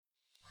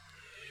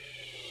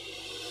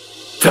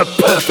The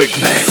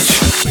perfect match.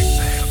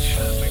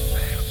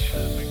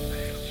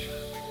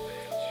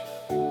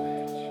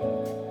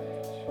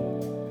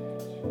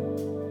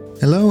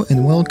 Hello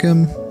and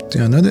welcome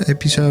to another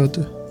episode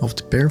of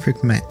The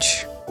Perfect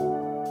Match.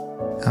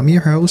 I'm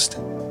your host,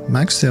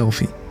 Max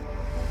Delphi.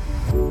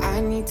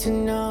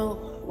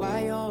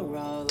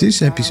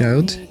 This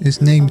episode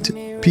is named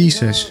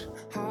Pieces,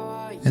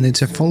 and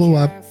it's a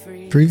follow-up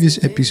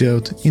previous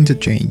episode,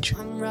 Interchange.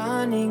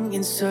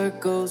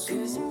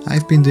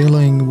 I've been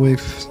dealing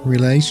with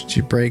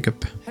relationship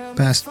breakup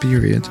past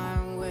period,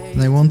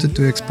 and I wanted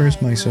to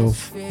express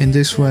myself in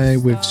this way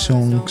with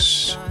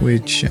songs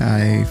which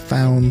I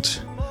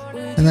found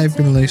and I've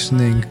been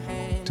listening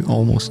to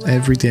almost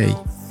every day.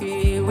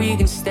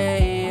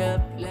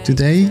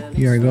 Today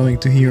you are going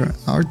to hear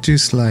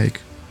artists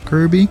like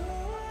Kirby,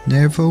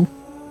 Nervo,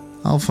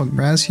 Alpha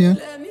Gracia,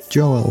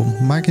 Joel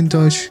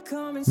McIntosh,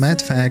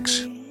 Matt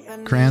Fax,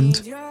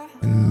 Grant,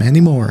 and many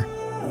more.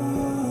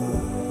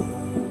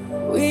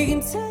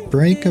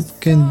 Breakup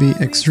can be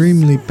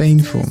extremely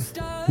painful.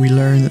 We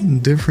learn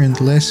different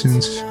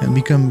lessons and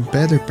become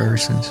better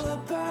persons.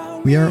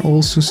 We are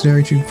also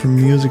searching for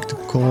music to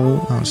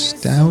calm us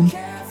down,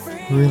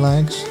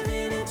 relax,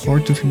 or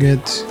to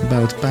forget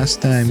about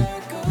past time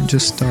and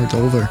just start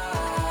over.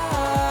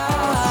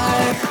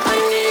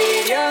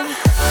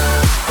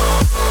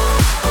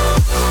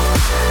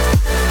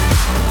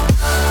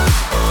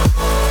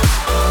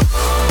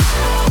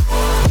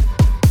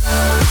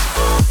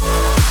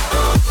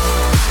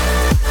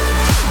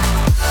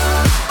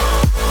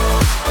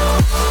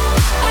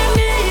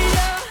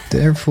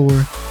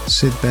 Therefore,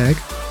 sit back,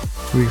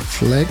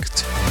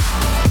 reflect,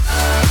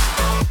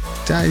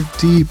 dive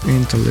deep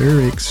into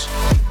lyrics,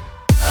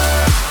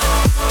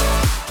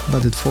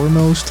 but at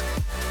foremost,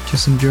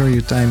 just enjoy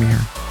your time here.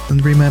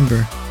 And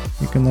remember,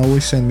 you can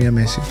always send me a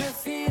message.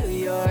 Feel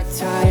your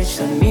touch,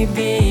 let me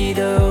be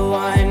the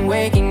one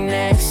waking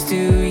next to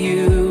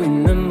you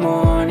in the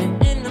morning.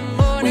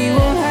 We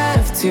won't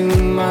have too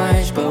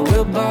much, but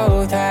we'll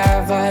both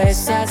have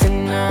us. That's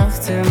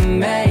enough to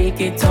make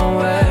it, don't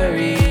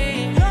worry.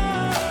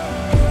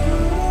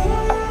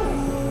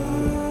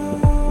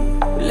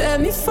 Let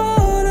me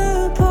fall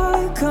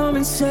apart, come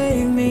and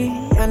save me,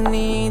 I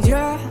need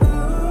ya.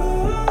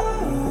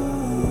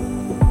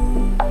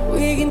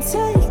 We can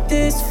take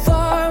this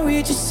far,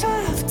 we just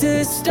have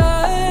to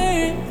start.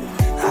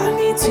 I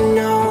need to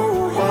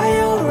know why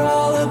you're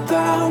all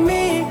about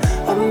me.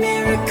 A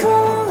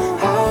miracle,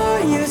 how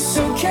are you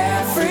so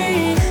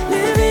carefree?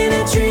 Living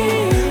a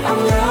dream, I'm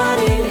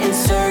running in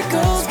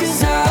circles,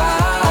 'cause I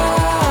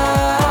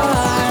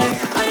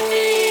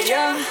need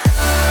ya.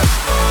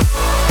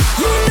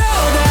 You know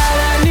that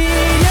I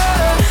need ya.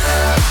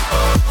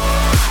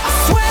 I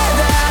swear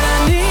that I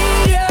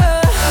need ya.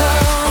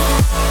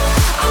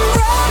 I'm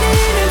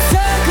running in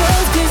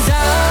circles 'cause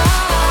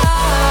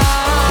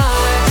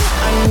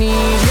I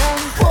need ya.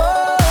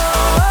 Whoa.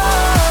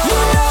 You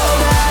know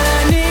that I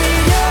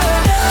need ya.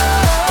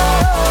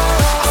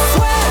 I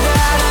swear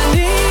that I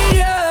need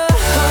ya.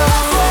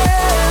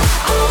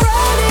 I'm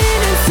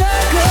running in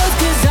circles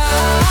 'cause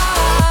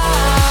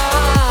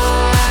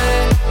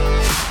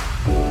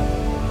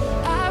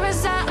I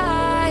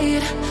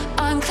reside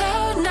on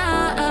cloud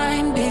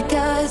nine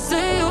because of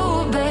you,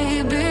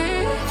 baby.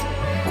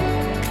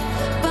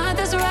 But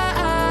this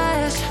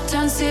rush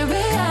turns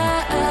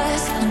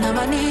serious, and now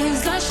my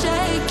knees are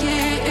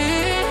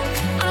shaking.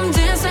 I'm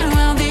dancing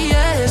around the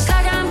edge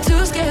like I'm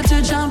too scared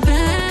to jump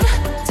in.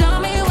 Tell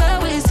me where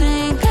we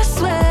sink or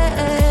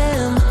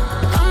swim.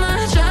 I'm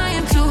not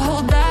trying to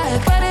hold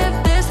back, but if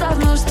this love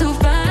moves too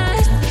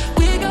fast,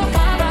 we go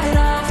far right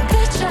off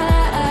the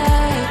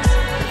tracks.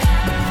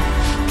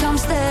 Come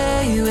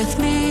stay with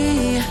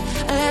me,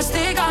 let's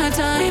take our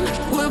time.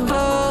 We're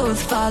both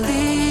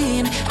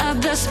falling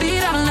at the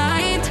speed of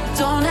light.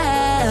 Don't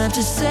have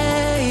to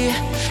say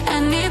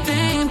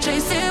anything,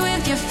 chase it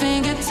with your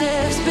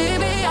fingertips.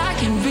 Baby, I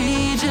can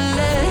read your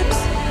lips.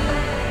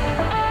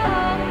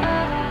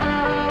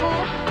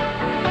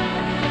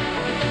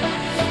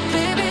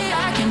 Baby,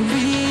 I can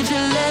read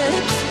your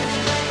lips.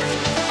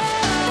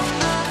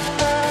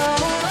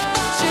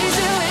 Chase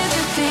it with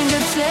your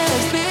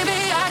fingertips. Baby,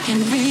 I can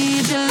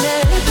read your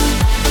lips.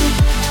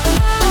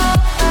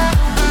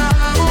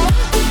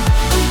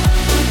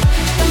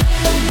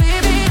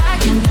 Baby, I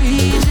can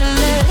read your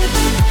lips.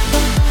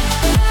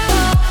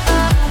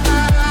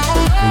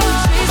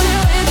 Chase it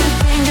with your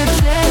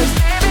fingertips.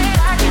 Baby,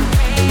 I can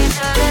read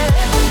your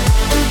lips.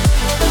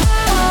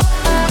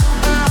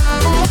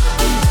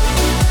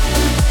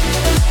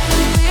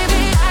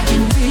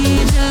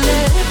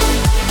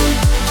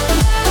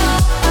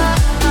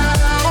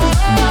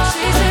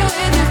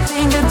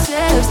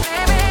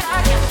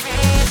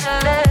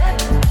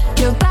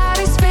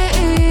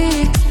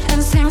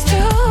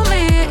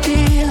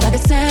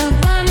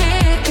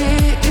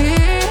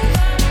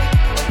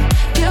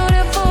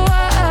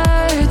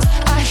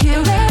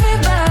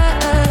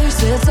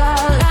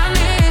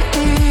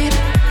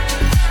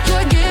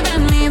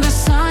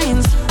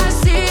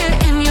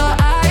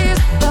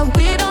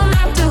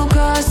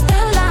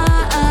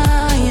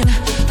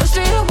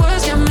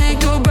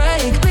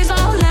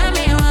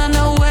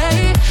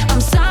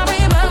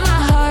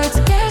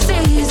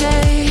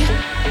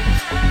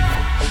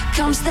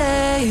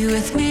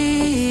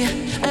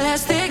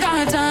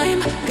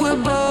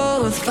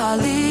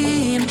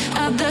 falling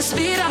at the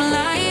speed of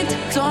light.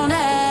 Don't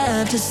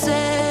have to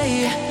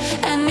say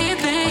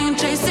anything.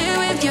 Trace it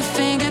with your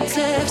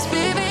fingertips.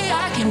 Baby,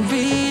 I can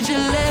read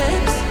your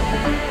lips.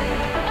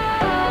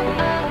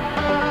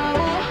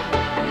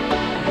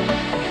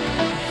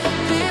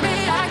 Baby,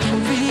 I can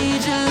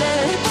read your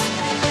lips.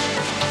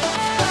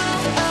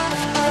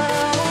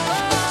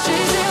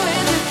 Trace it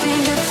with your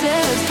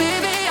fingertips.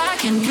 Baby, I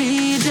can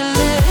read your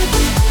lips.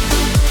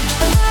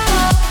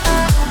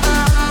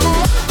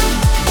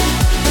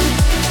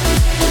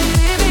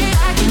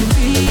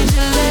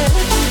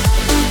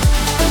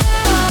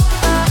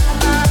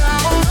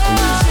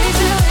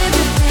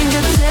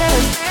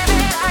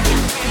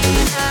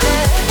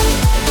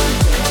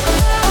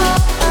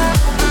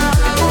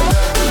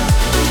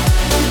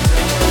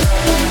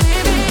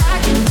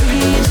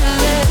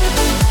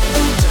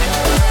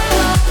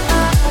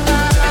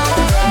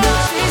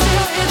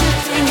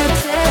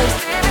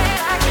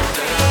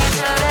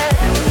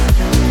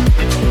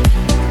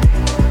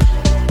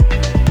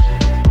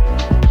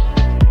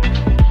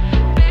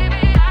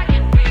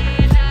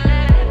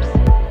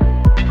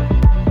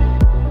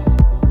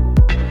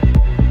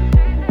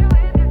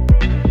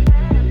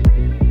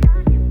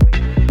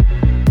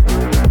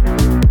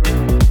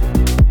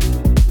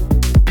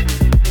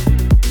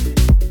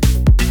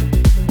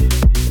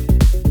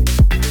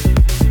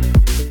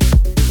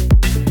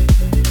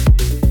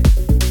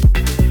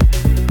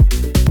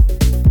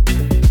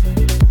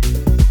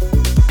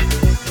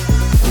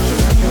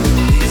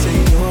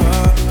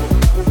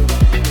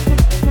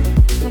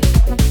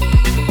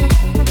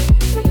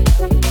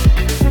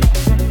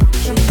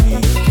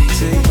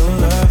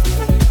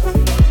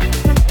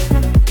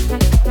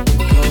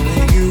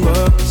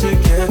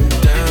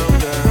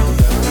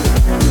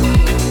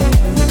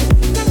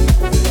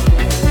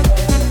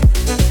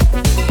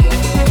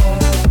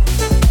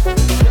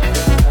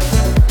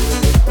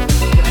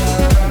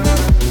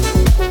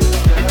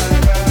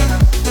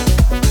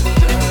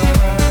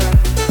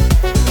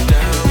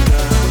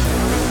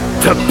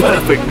 The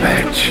perfect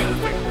match.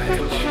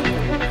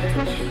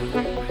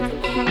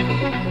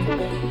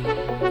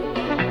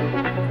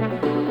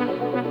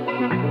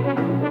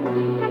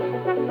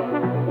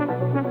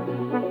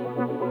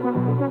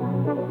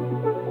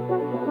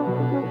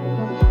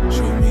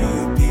 Show me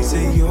a piece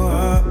of your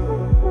heart,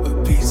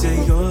 a piece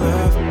of your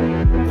love.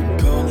 I'm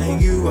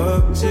calling you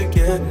up to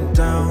getting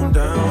down,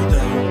 down,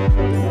 down.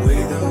 The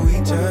way that we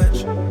touch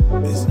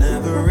is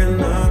never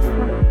enough.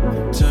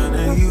 I'm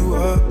turning you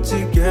up to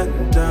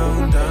getting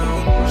down,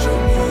 down. Show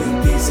me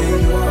a piece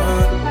of your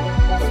heart,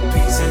 a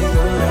piece of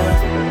your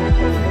love.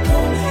 I'm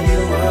calling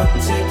you up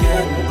to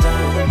getting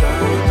down,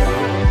 down,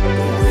 down.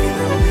 The way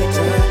that we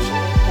touch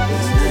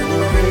is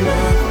never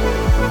enough.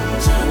 I'm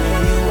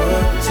turning you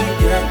up to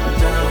getting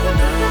down,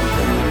 down,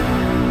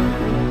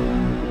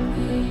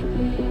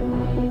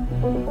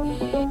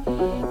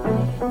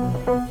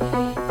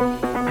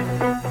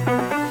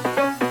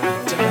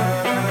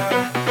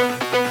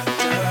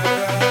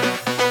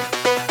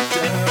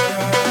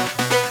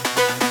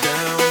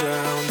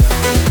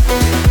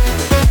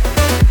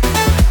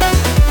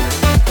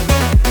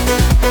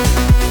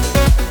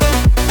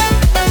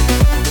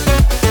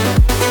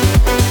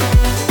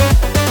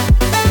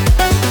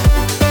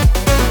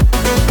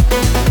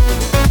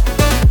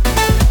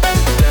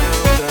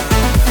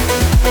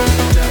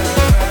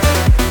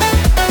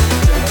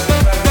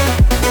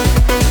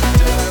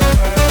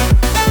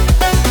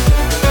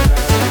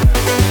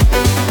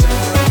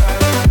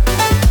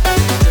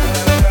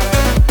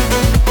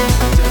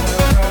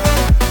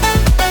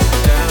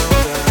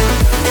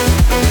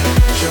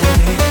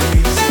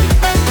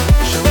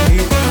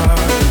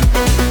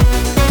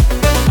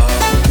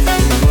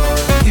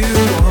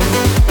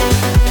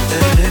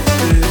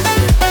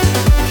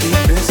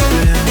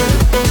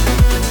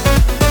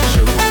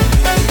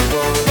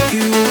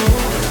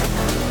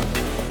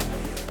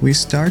 We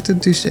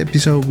started this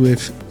episode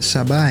with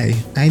Sabai,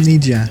 I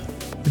Need Ya.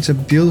 It's a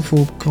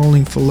beautiful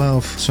calling for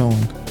love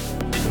song.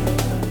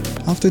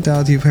 After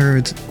that you've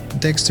heard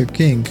Dexter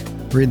King,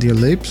 Read Your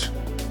Lips,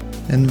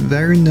 and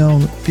very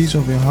known Piece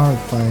of Your Heart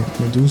by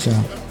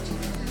Medusa,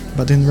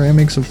 but in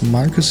remix of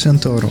Marcus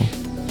Santoro.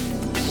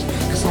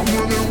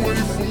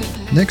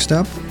 Next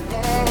up,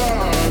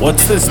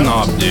 What's This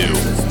Knob Do?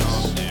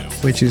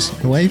 which is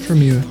Away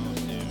From You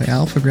by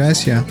Alpha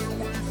Gracia,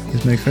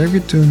 is my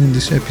favorite tune in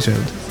this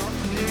episode.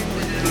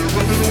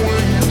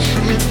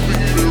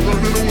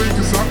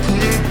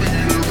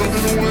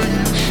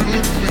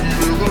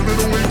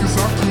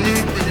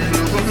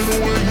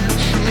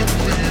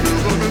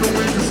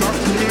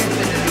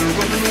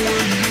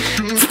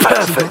 It's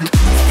perfect.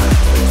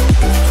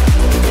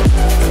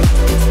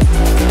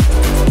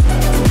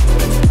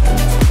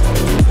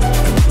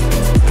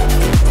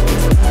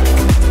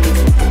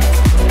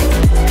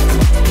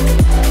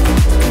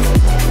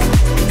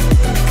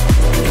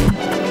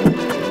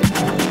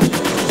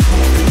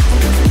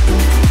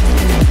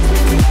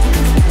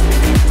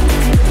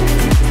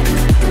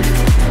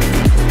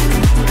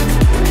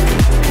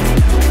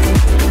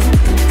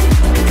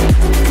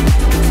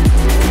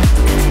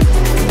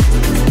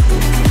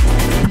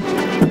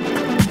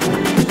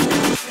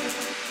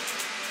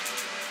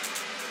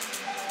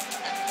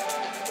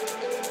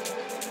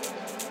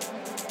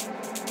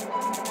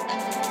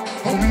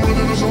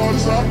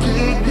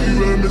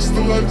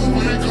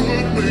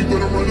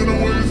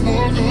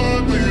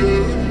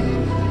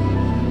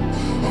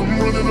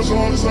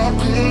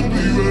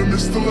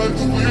 miss the life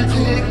that we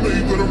could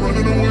make, but I'm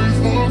running away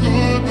for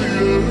good,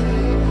 yeah.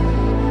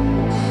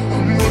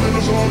 I'm running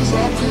as hard as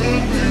I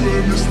could be, but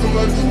I miss the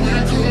life that we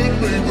could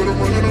make, but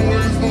I'm running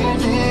away for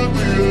good,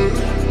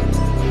 yeah.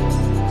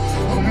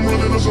 I'm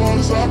running as hard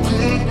as I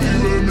could be,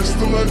 but I miss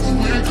the life that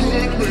we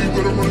could make,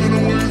 but I'm running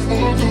away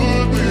for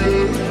good,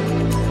 yeah.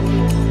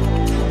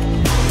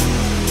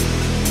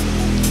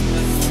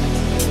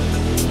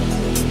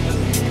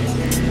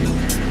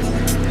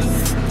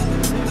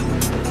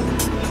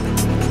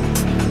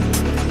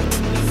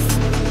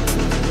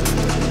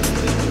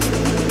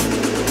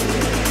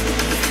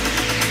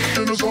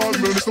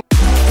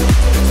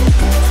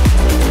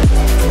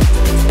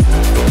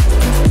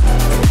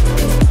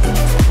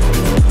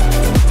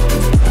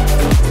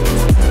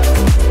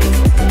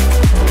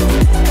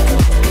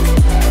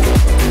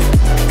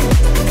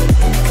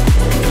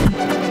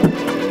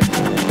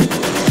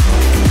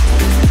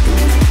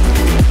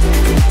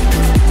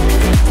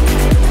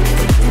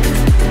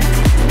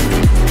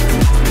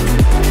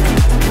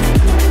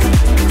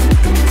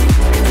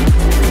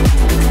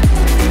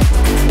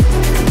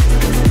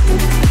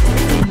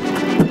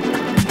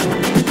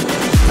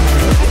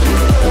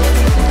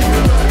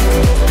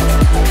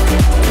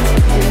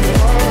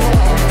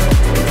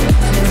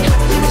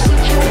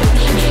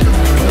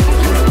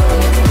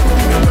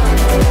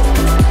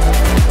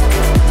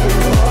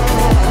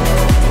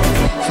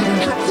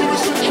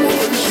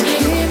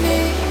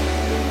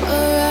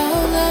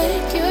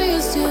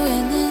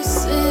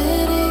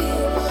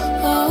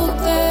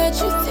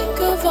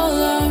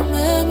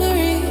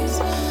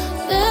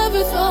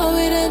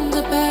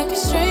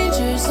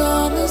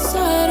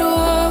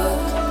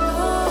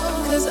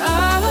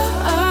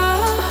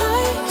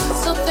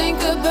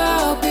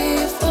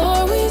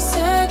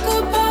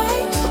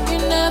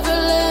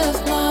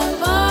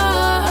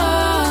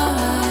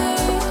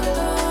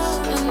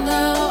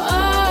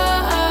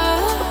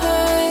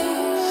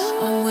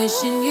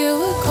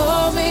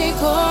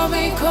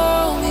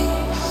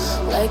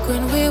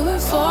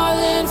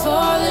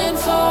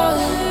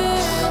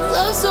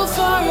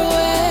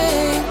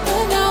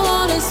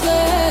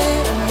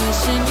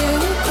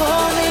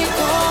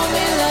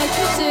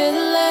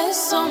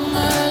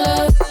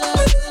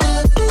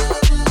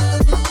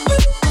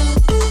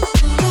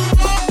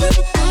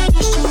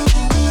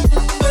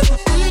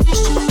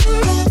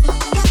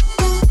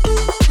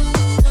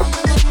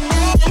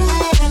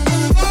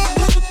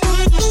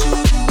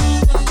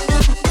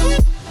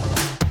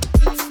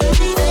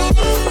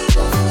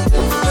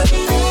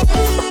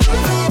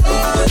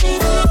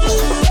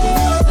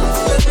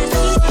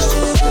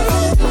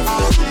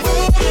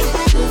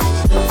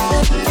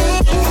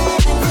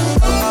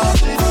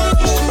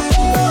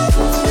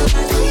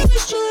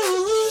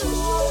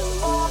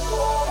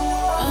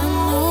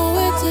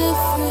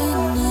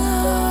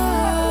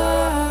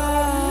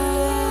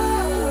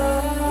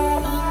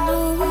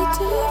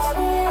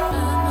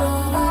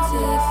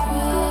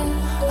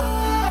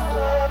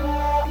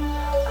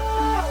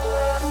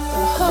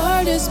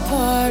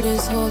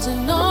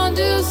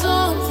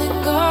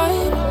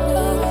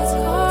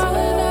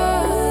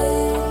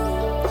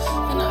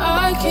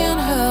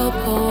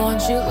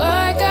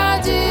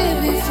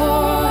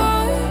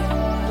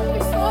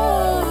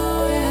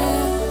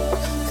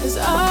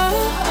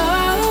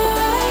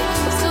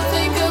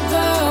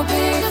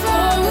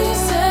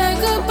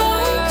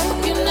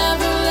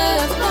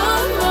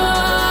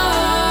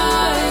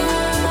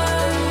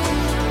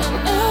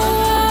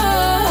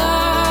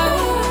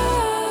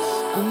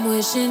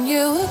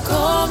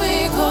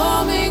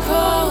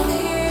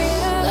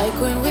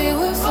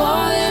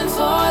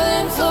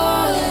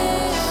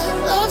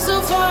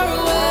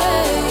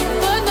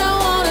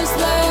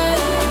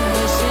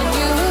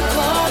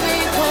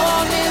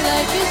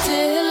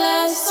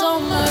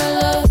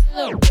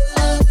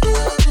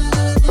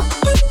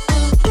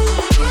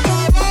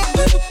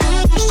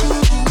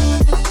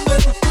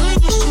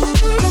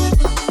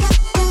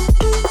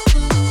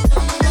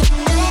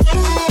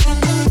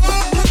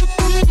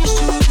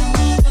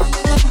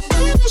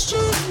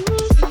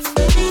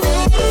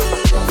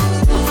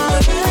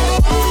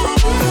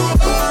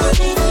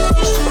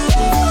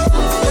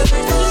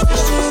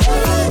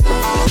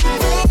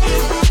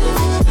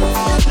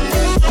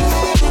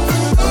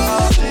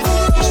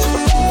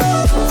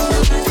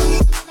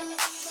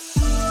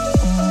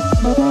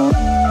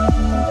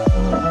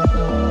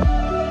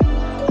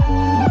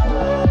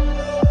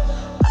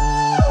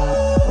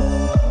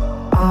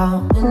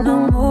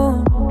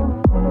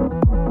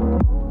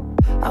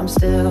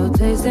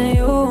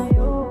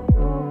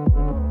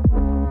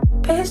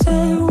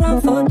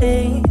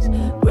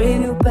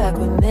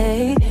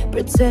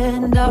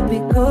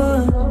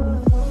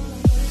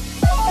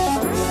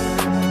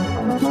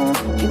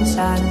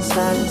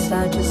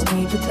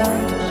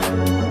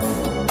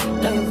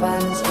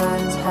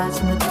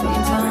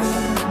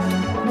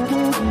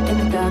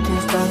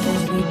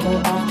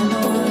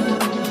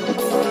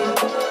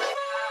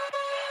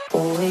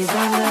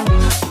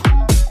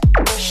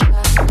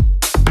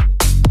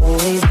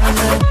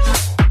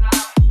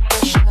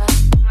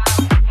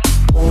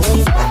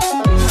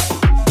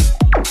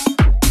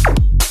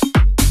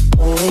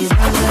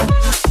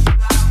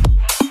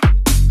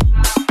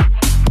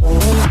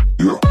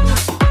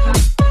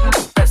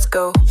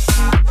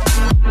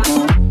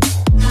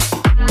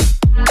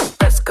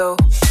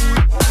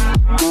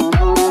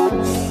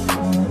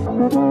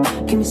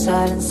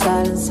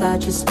 I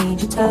just need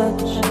your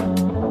touch.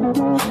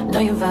 Know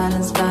your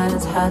violence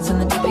hides on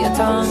the tip of your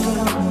tongue.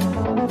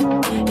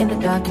 In the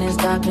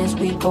darkness,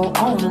 we go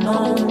on and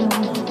on.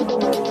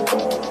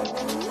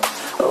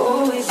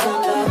 Always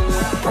under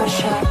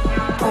pressure,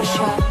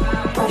 pressure,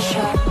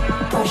 pressure,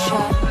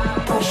 pressure,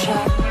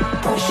 pressure,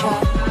 pressure,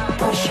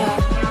 pressure,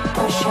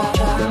 pressure,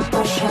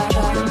 pressure,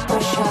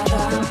 pressure,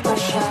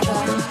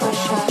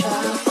 pressure,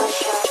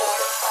 pressure.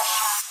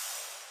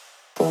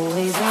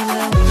 Always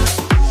under.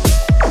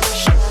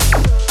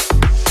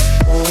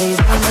 Always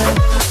under.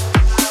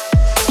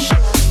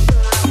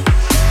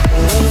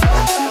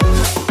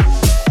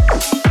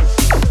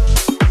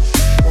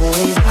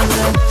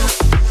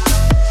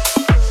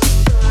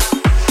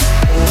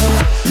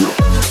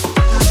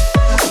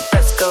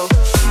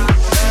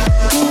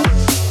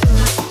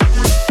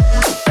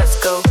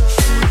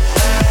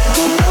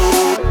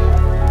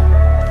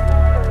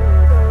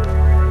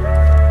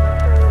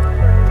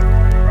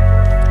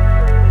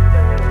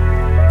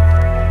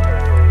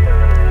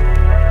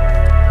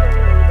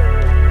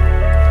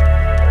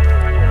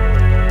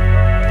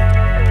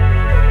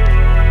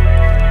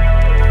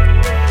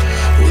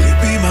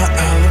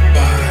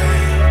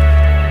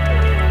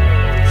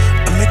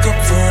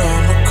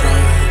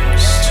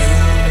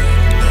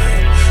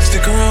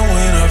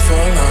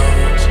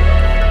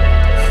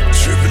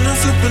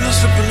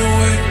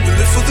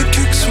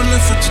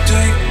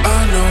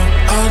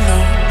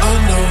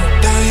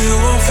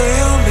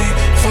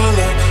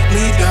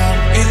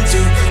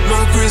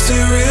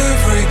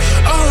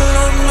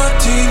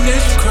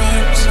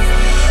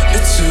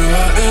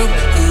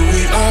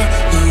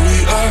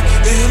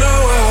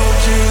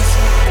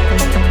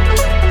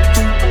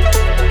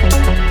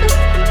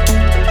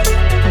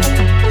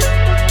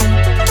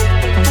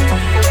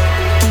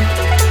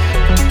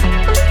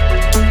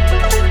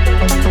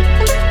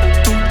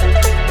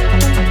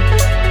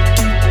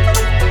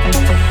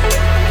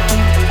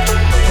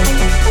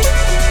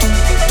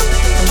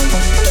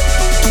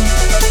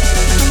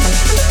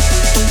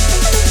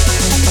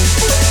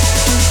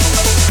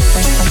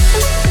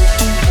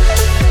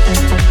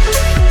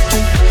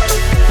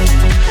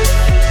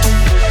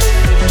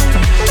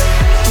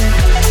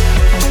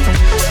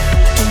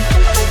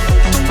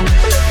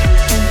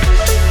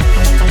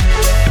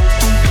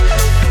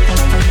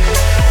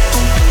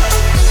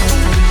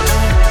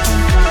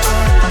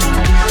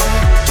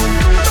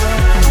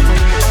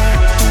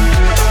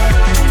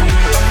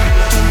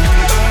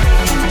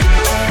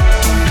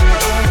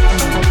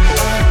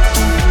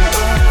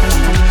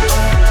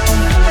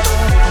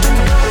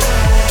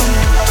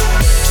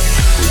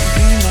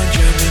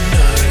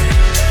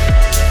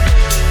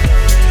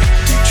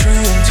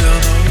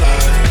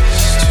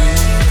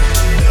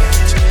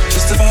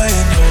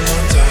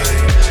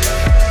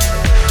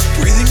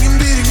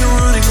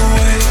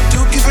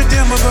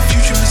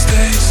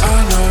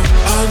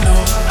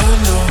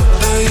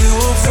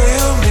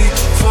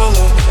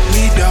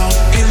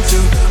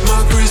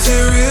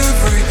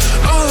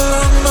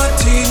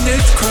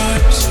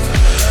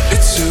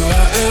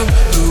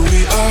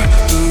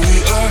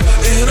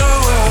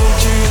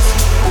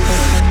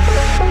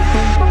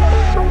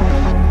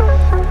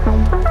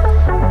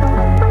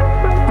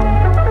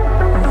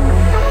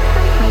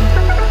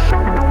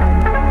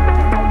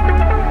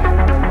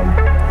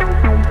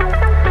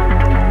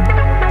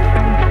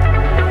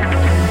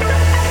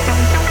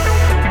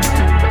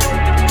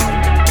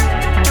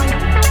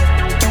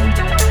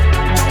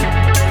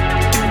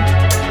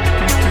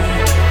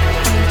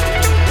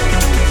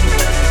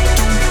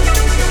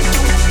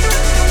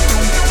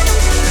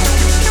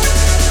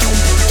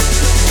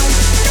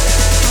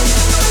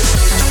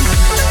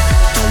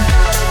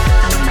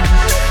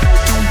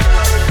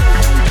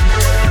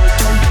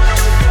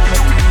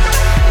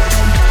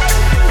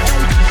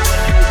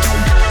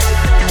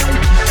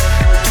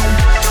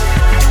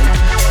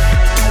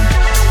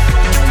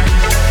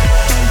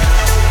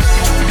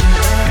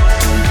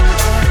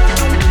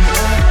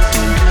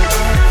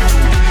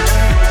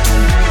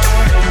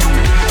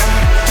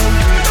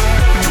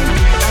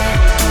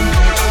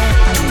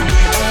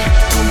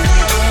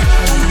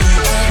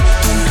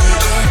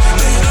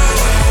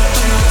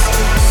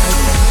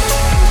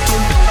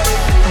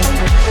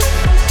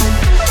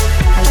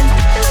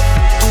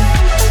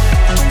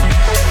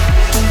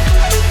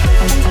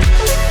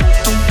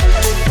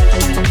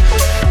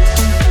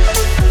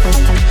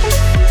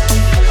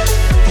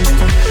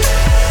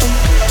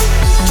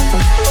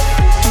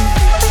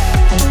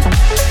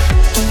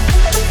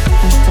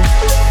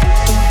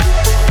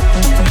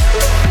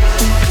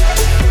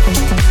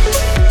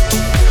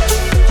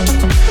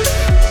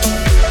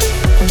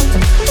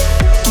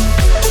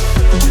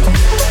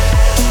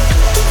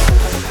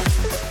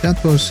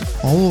 That was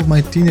All of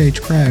My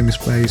Teenage Crimes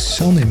by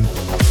Sonim.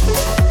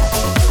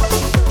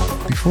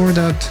 Before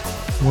that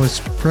was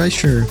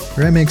Pressure,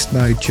 remixed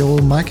by Joel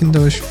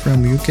McIntosh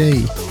from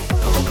UK.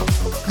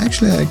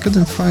 Actually, I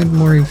couldn't find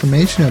more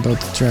information about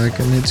the track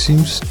and it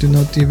seems to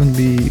not even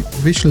be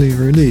visually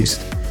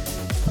released.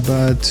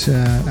 But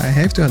I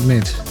have to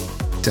admit,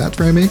 that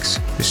remix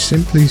is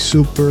simply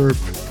superb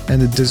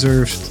and it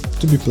deserves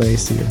to be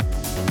placed here.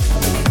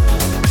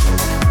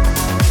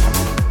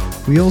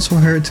 We also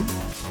heard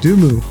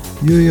Dumu,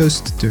 You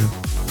Used To.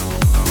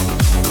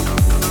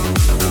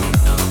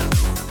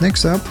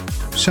 Next up,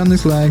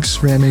 Sonic Likes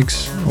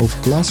remix of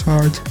Glass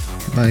Heart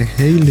by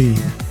Haley.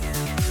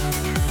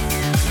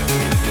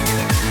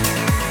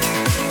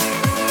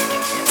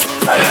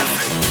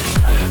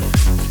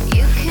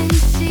 You can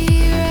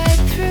see right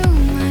through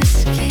my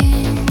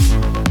skin.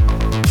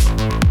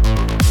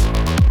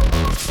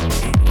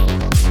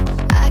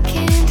 I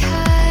can't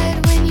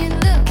hide when you're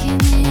looking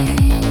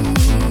in.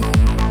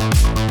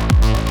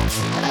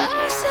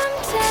 Oh,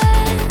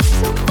 sometimes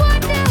I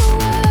wonder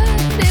what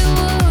it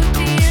would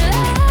be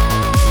like.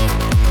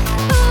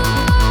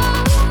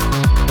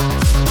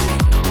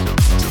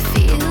 To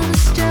feel the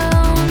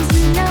stones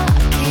not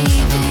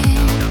cave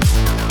in.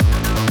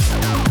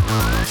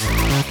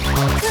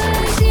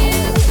 'Cause you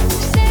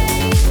say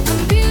I'm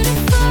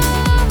beautiful,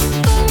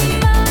 but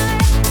my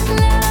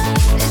love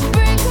is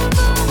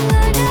breakable.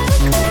 I got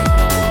a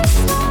glass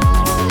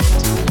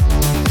heart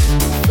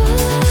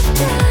full of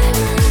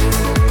diamonds.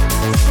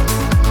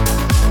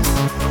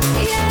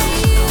 Yeah,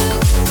 you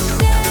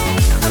say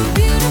I'm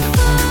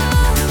beautiful,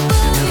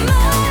 but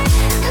my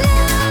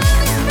love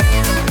is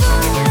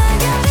breakable. I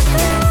got a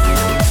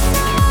glass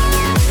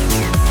heart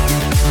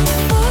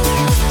full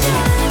of diamonds.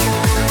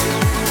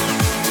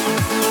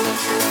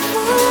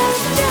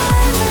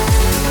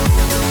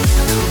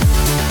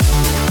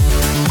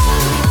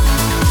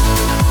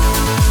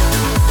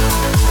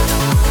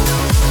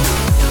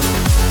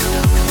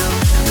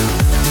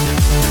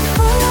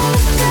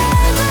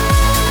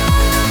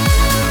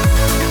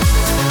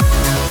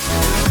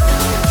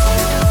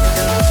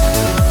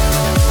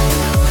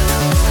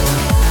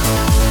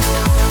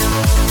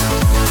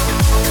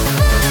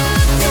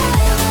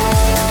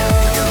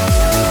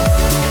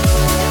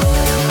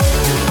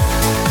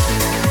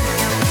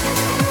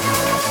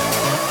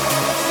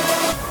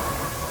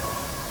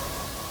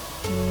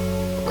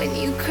 When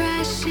you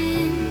crash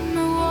in,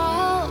 the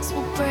walls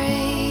will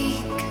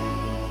break.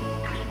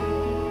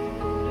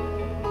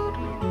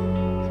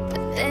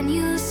 But then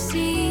you'll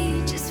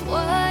see just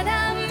what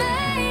I'm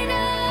made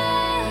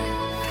of.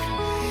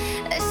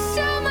 There's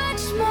so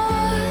much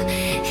more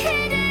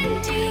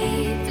hidden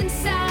deep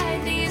inside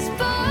these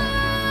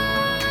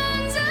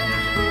bones.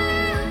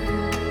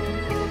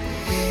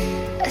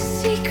 A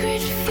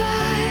secret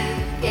fire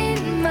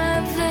in my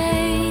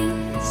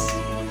veins.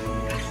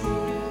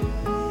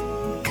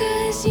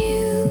 'Cause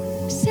you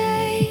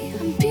say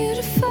I'm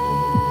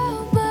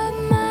beautiful, but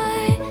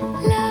my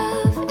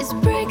love is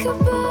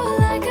breakable.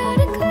 I got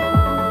a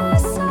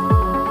glass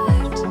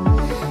heart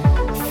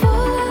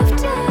full of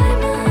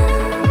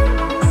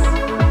diamonds.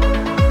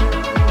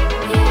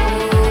 Yeah,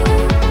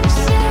 you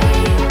say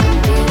I'm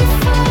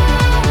beautiful,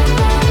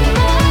 but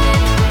my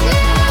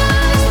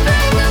love is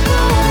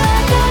breakable.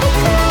 I got a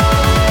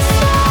glass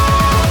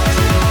heart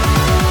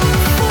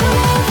full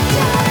of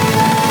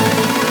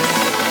diamonds.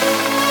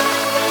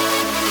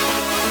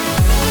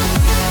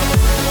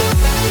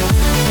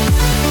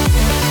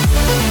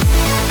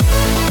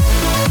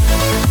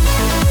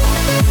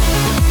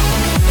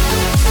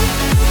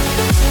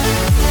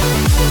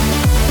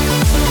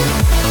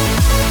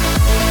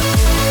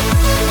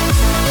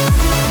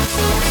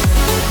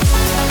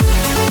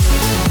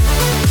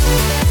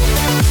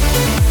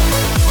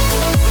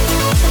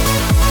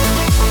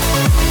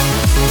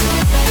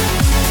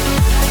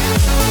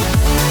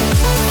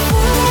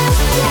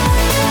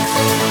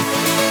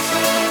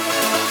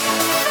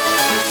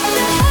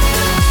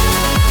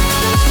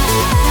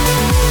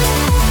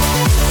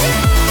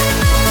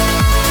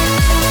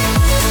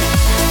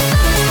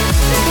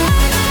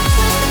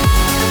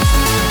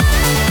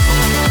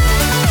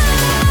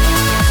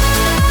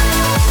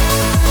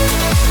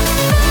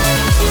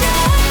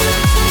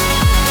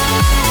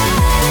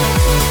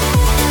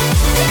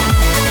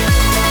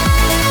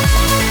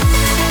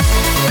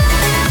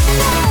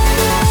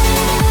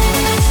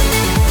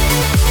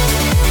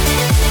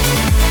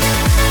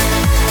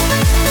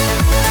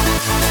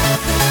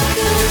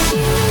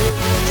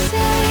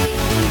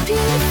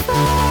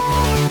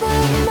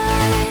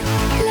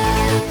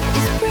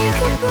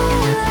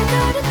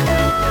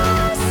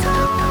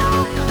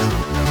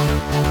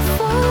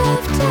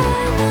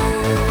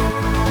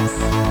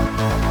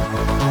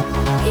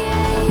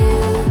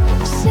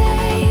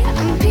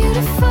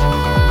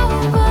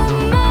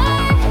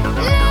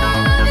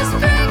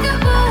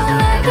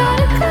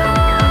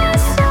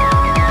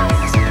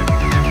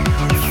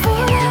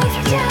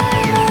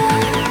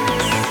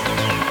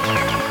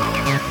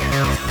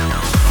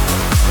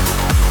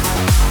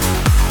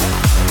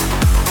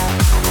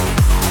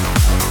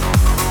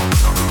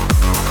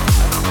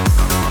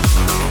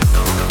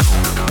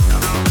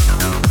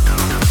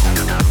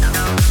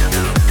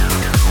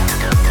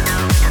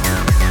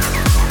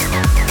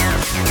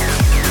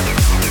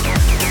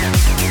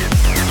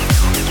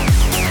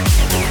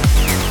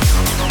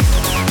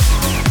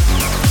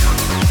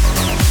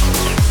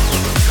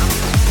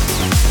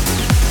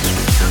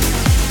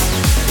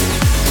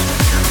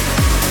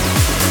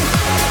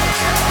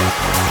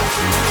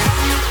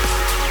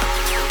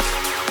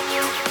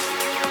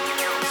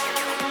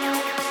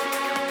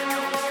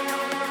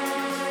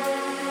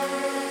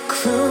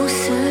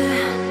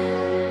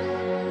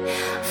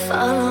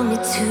 Follow me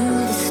to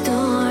the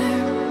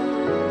storm,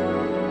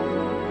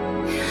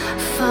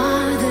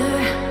 farther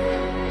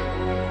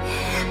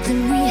than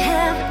we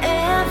have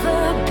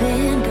ever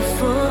been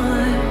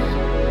before.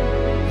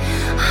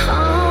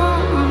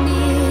 Hold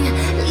me,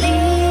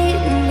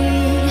 lead me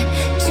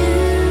to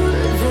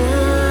the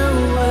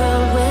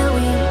world where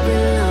we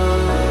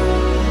belong,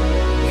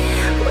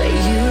 where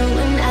you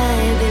and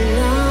I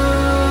belong.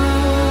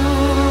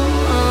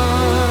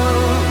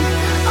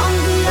 On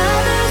the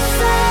other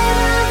side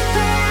of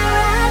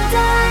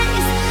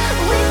paradise,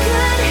 we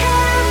could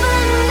have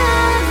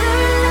another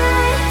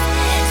life.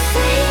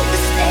 Say to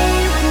stay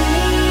with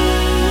me,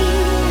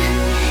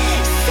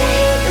 say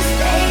to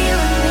stay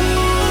with me.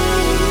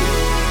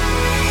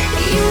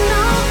 You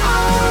know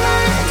all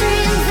my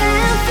dreams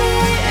and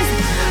fears,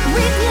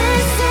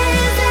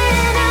 weaknesses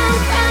and I'm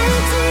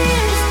crying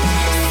tears.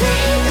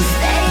 Say to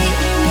stay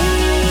with me,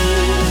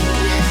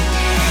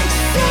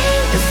 say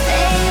to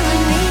stay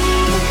with me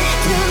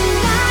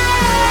tonight.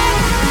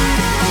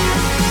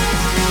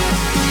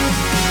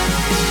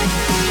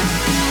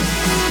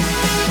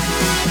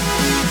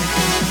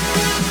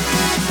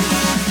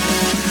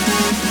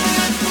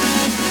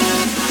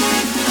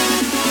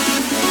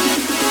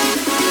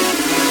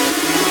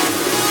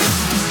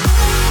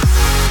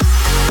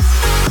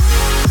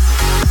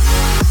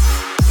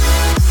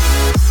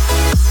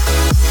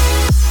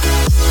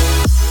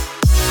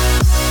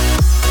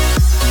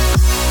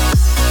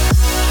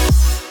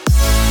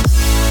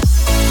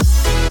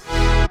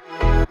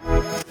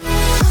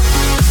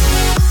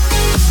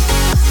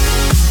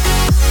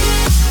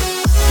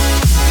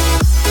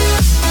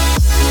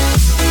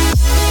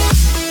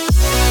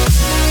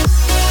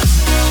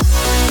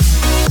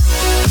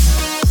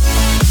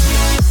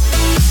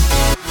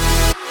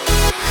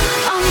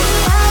 On the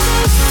other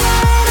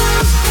side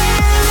of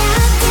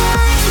paradise,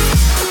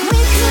 we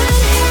could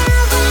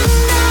have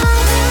another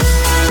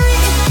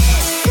life.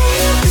 Say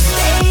to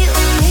stay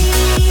with me,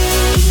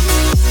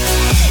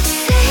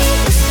 say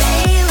to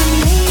stay with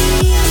me.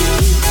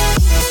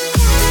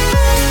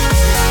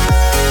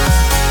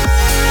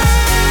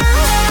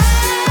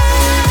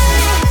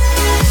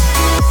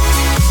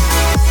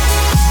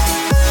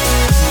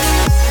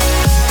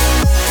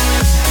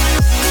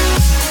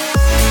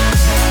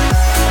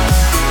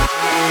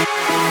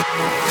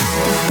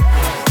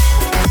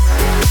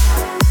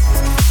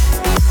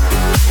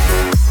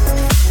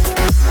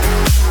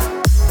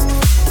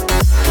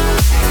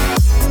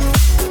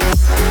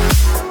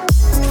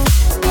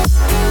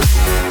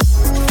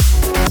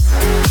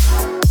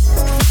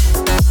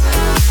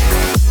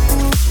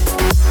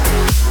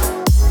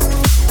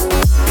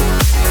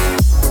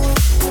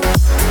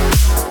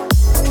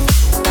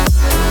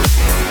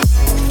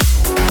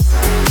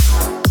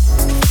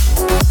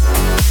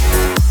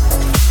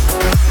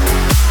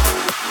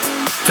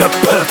 The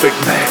perfect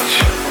match.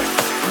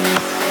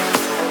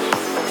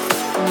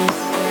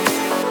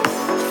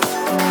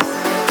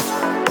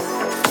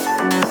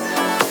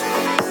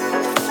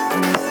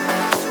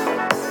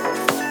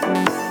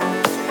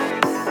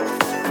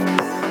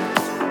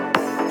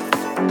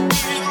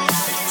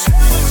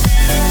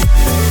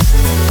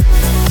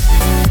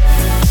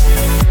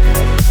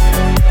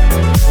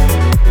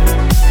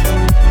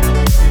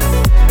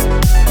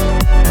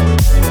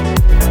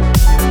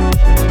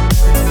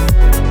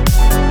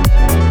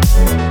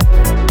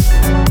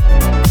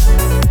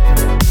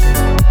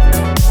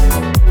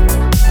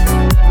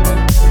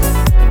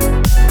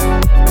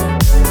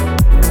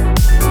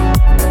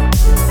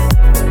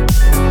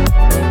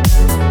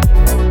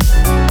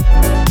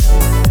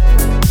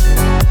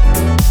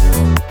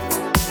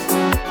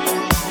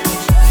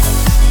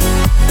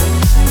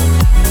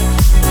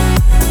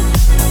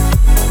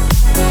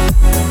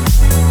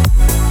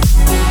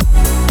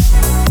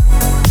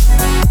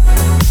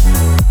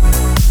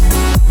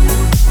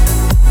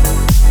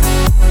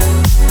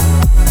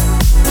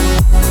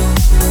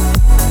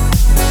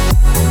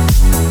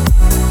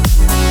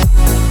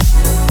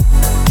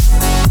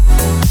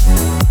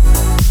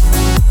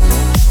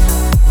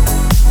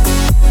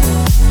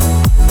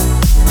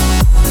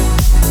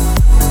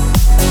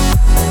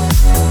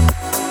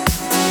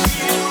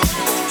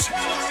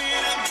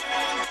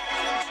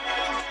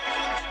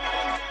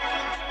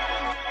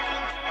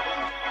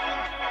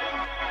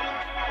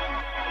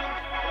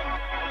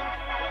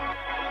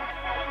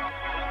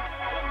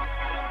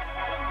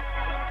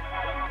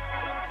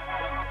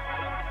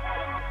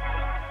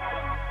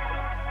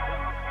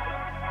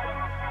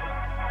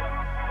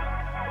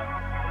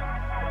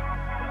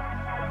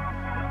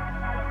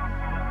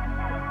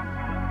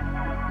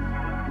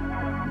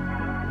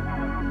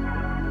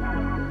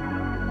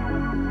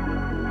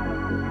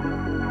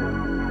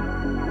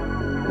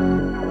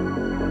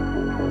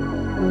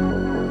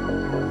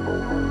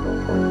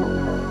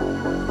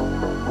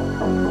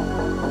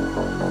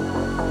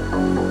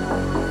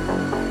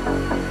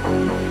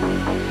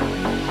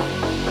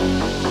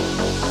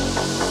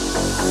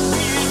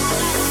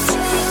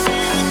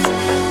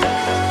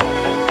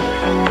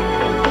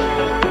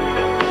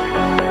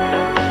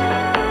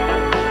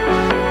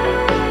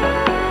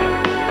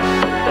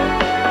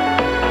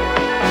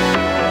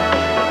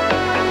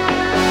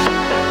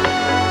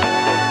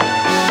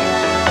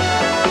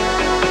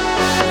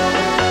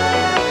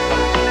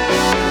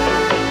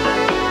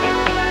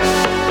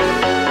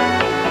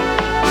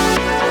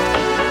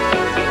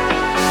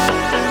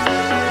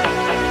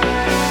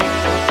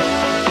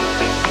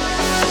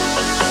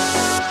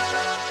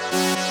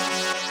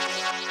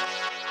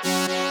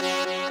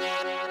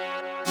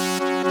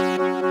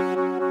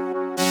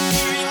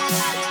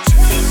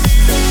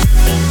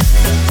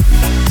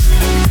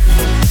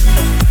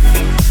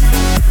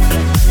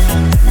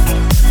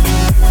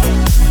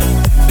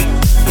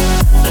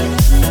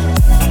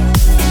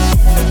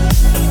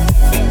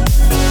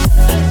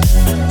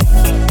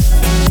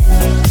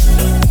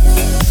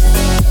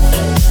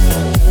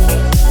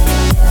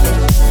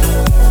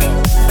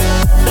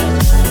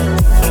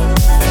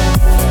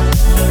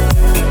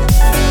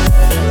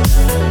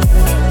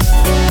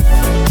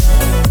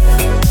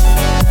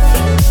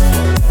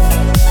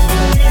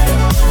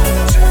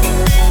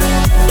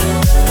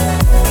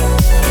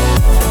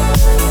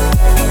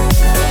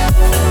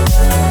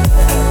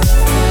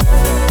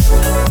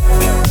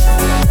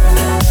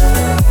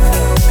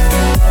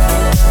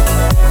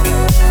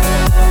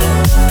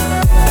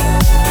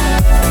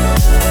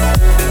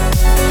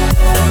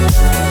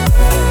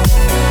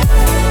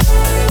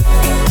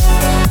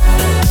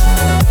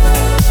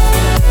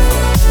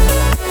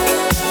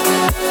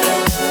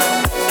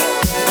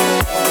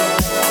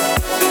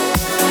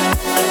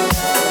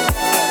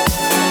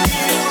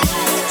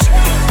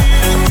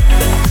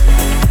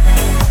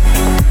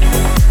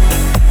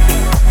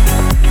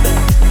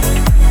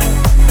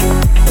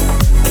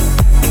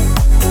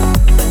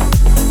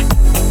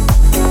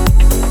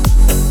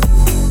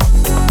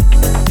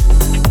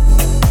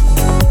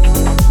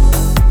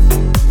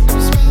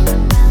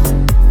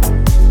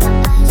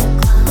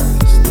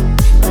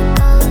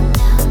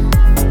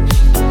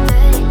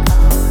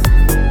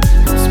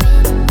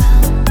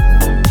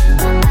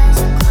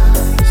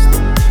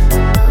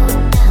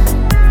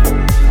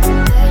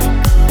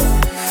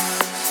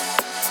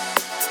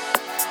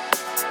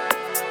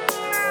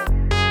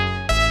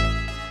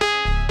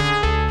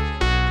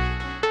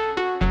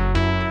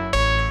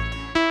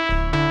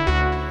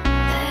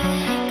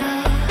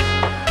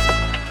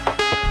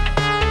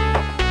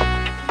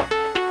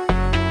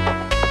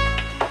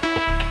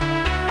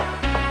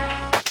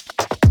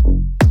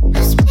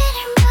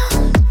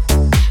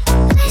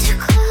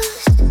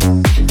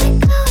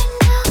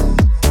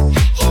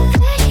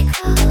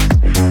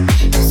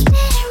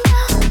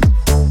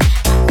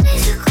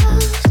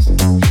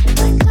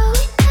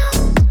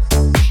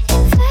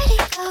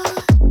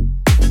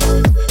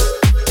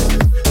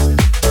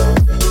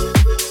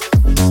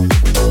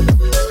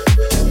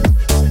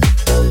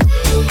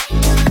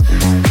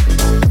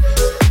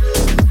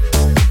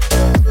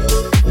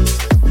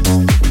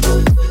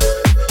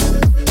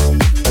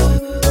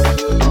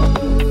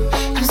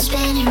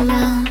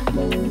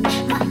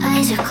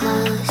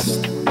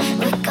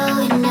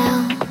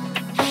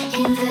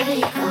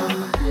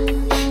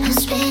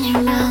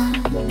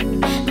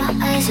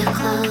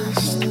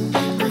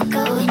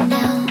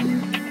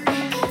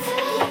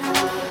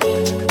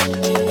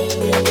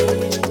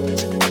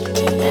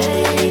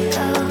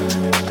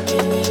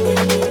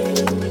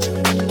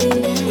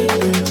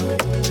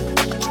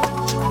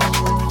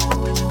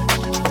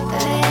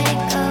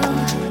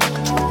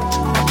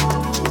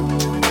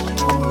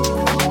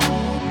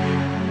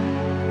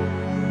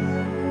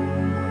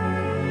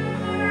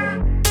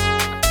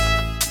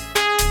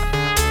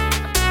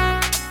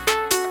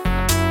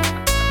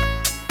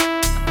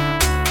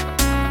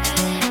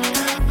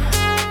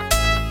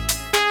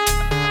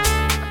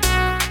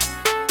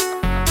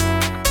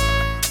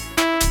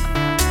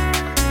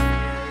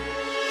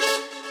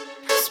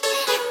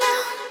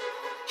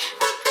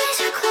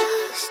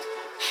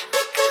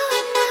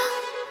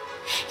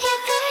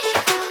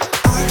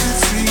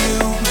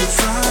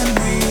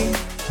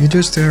 You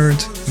just heard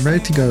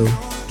Vertigo,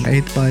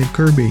 made by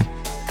Kirby.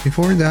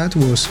 Before that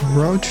was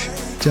Roach,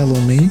 Tell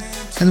On Me,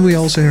 and we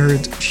also heard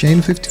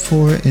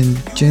Shane54 and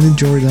Janet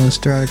Jordan's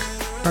track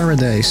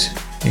Paradise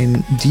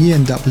in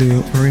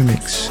D&W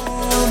Remix.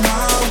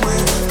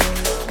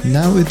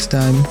 Now it's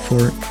time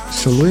for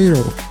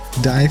Solero,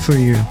 Die For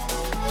You.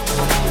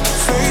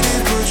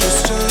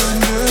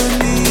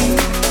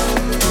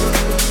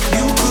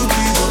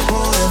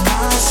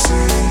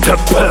 The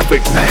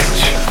perfect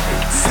match.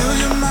 Feel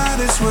you might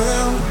as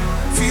well,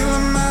 feel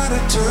I'm out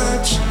of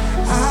touch.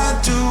 I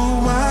do,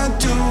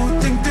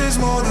 think there's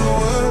more to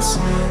us.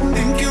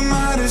 Think you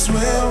might as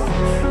well,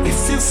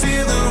 if you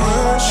feel the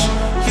rush.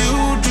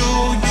 You do,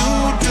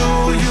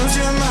 use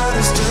your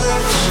Midas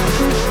touch.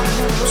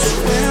 So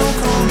where I'm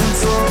coming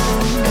from,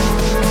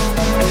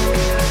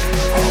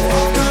 I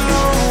walk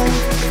alone,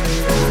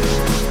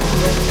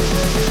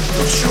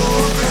 but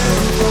you're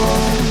very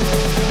wrong.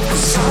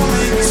 'Cause I'll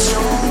make it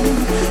strong,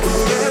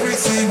 but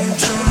everything you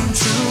turn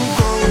to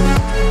gold.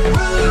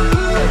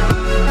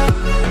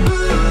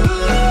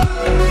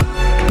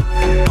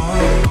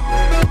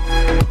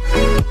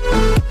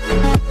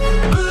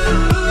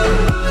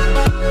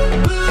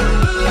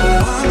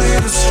 I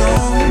made it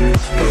strong,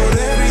 but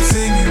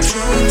everything you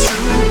turn to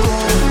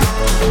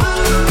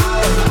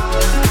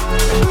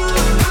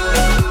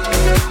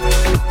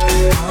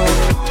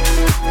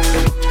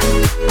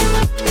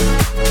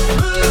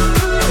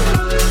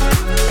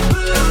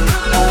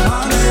I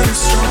made it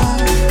strong,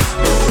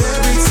 but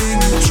everything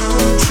you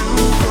turn to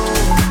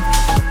gold.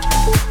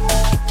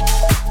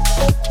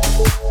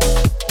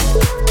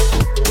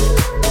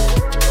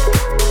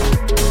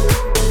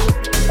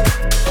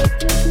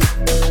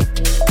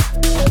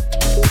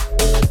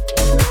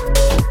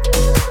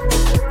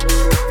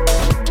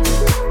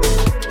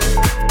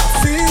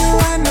 Feel you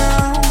right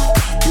now,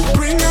 you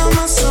bring out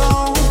my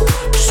soul.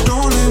 Just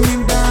don't let me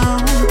down,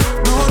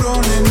 no,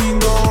 don't let me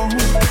go.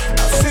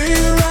 I feel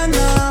you right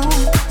now,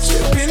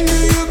 step into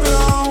your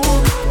glow.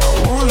 I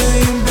won't let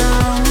you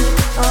down,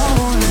 I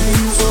won't let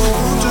you go.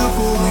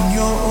 Comfortable in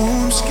your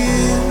own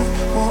skin,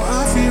 well I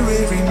fear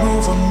every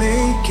move I'm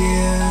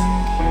making.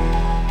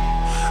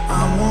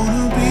 I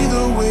wanna be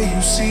the way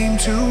you seem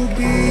to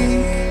be.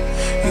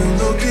 You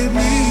look at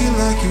me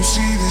like you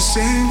see the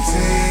same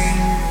thing.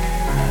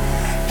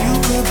 You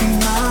could be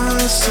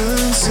nice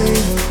and say,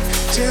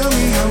 tell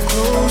me how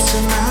close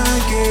am I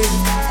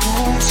getting?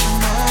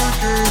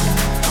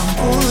 I'm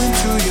pulling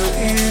to your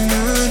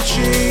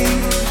energy.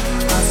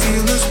 I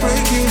feel us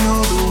breaking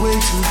all the way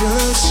to the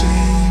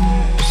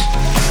seams.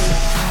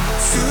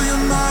 Feel you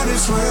might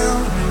as well,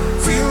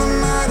 feel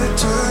I'm out of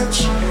touch.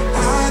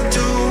 I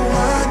do,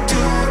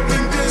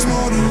 think there's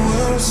more to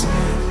us.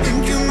 Think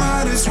you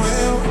might as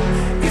well,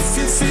 if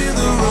you feel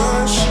the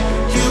rush.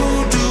 You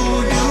do,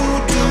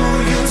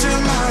 use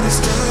your Midas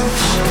touch.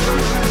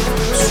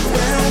 So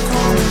where I'm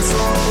coming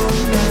from,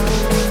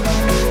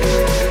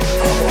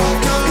 I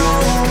walk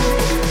alone,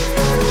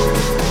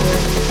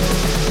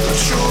 but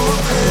you're